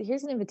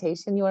 here's an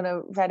invitation. You want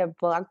to write a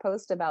blog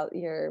post about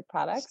your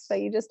products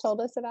that you just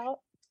told us about?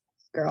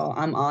 Girl,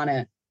 I'm on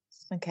it.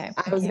 Okay.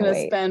 I was going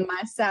to spend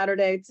my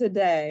Saturday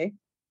today,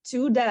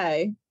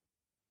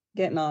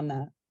 getting on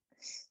that.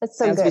 That's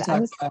so good.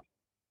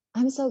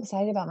 I'm so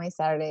excited about my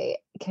Saturday.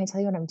 Can I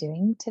tell you what I'm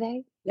doing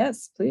today?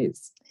 Yes,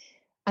 please.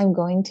 I'm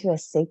going to a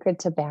sacred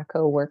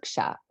tobacco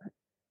workshop.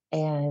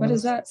 And what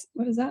does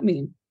that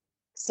mean?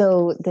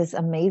 So this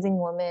amazing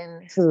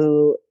woman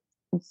who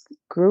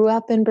grew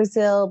up in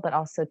Brazil, but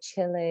also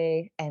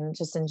Chile and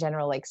just in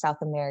general, like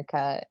South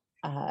America,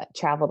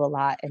 traveled a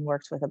lot and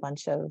worked with a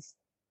bunch of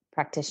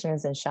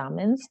practitioners and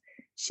shamans.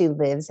 She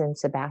lives in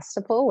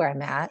Sebastopol, where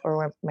I'm at, or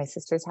where my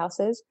sister's house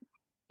is.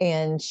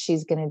 And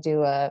she's going to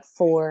do a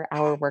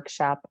 4-hour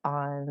workshop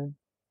on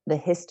the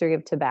history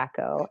of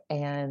tobacco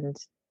and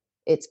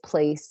its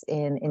place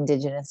in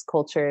indigenous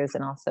cultures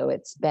and also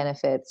its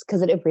benefits.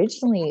 Because it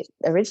originally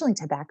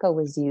tobacco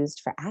was used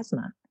for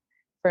asthma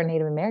for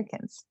Native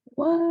Americans.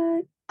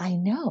 What? I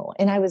know.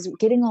 And I was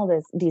getting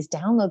all these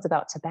downloads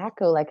about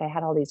tobacco. Like I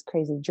had all these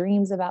crazy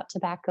dreams about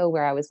tobacco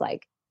where I was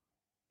like,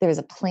 there was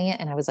a plant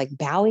and I was like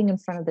bowing in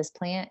front of this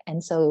plant.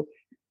 And so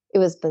it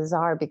was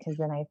bizarre because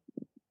then I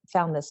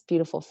found this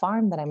beautiful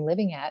farm that I'm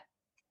living at.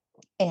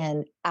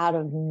 And out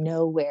of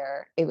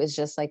nowhere, it was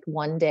just like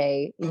one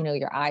day, you know,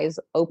 your eyes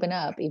open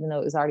up, even though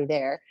it was already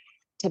there.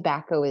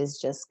 Tobacco is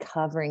just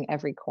covering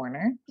every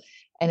corner.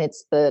 And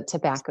it's the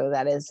tobacco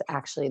that is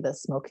actually the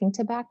smoking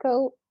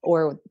tobacco,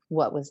 or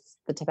what was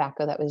the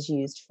tobacco that was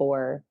used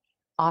for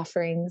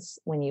offerings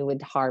when you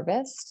would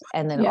harvest,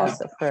 and then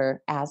also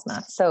for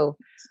asthma. So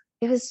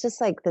it was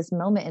just like this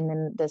moment. And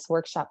then this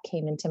workshop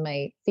came into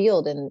my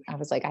field and I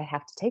was like, I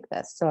have to take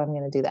this. So I'm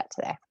going to do that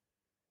today.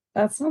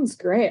 That sounds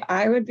great.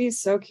 I would be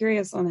so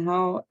curious on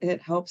how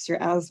it helps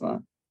your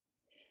asthma.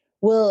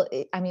 Well,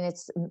 I mean,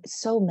 it's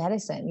so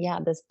medicine. Yeah.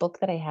 This book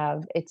that I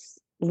have, it's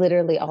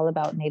literally all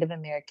about Native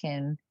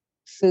American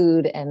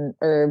food and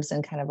herbs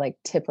and kind of like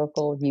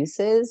typical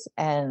uses.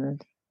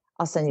 And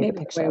I'll send you a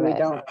picture of it. We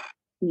don't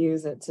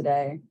use it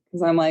today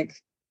because I'm like,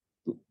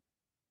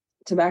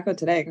 tobacco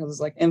today because it's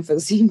like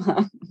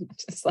emphysema,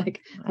 just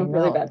like I a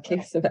really know. bad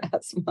case of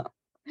asthma.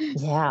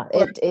 Yeah,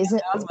 Or it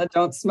isn't. asthma,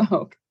 don't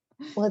smoke.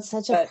 Well, it's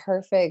such a But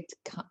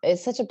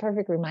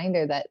perfect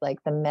reminder that like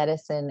the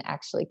medicine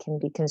actually can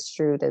be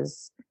construed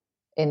as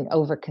in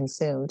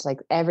overconsumed. Like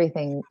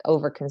everything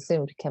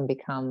overconsumed can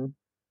become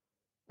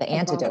the a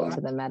antidote problem.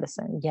 to the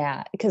medicine.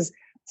 Yeah, because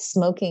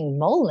smoking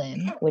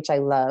Mullein, which I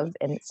love,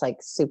 and it's like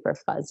super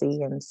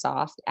fuzzy and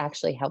soft,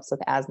 actually helps with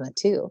asthma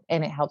too,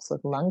 and it helps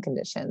with lung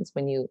conditions.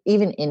 When you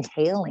even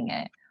inhaling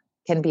it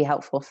can be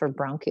helpful for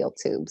bronchial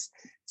tubes.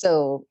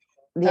 So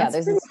yeah, That's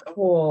there's pretty this.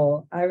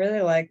 cool. I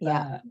really like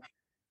Yeah, that.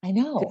 I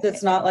know. Because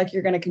it's not like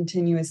you're going to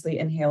continuously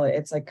inhale it.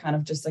 It's like kind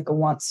of just like a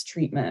once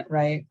treatment,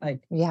 right?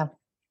 Like, Yeah,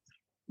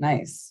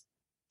 nice.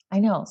 I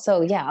know.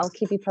 So yeah, I'll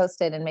keep you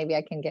posted, and maybe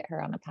I can get her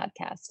on a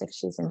podcast if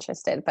she's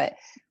interested. But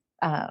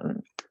um,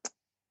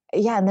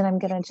 yeah, and then I'm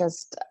gonna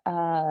just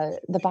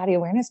the body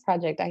awareness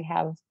project I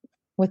have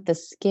with the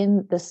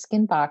skin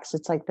box.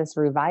 It's like this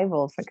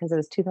revival because it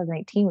was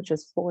 2018, which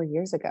was 4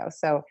 years ago.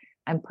 So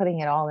I'm putting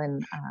it all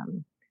in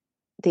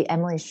the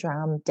Emily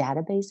Schramm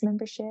database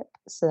membership,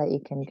 so that you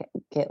can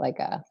get like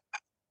a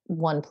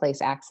one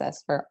place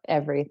access for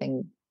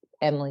everything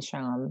Emily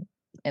Schramm,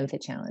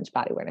 MFit Challenge,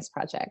 Body Awareness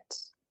Project,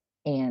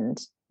 and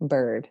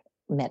Bird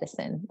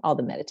medicine, all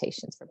the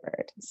meditations for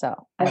Bird.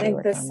 So I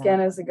think the skin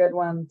is a good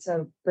one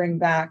to bring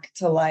back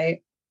to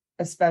light,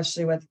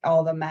 especially with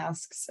all the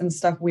masks and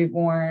stuff we've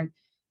worn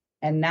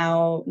and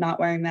now not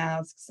wearing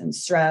masks and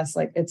stress.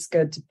 Like it's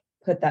good to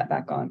put that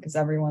back on because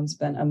everyone's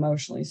been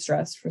emotionally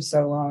stressed for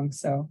so long.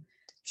 So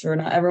sure,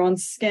 not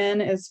everyone's skin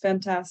is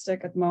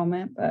fantastic at the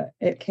moment, but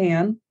it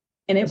can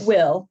and it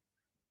will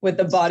with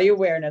the Body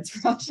Awareness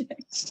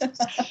Project.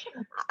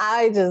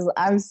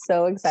 I'm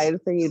so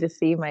excited for you to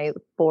see my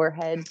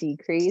forehead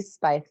decrease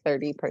by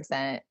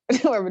 30%,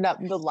 or not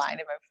the line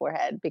in my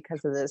forehead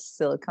because of this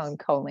silicone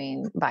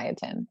choline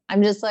biotin.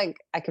 I'm just like,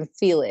 I can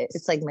feel it.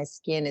 It's like my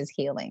skin is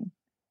healing.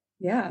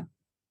 Yeah.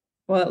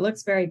 Well, it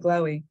looks very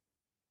glowy.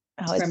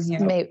 Oh, from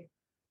here.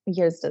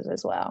 Yours does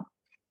as well.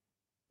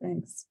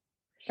 Thanks.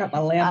 Got my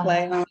lamp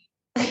light on.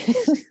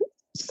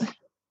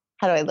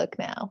 How do I look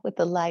now with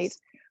the light?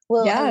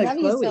 Well, Yeah, I love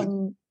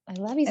glowy. I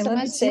love you so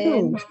much,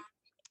 too. Sid.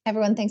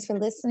 Everyone, thanks for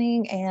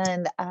listening,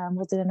 and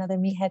we'll do another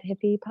Meathead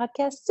Hippie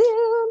podcast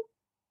soon.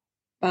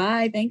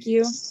 Bye. Thank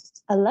you.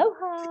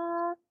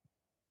 Aloha.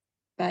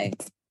 Bye.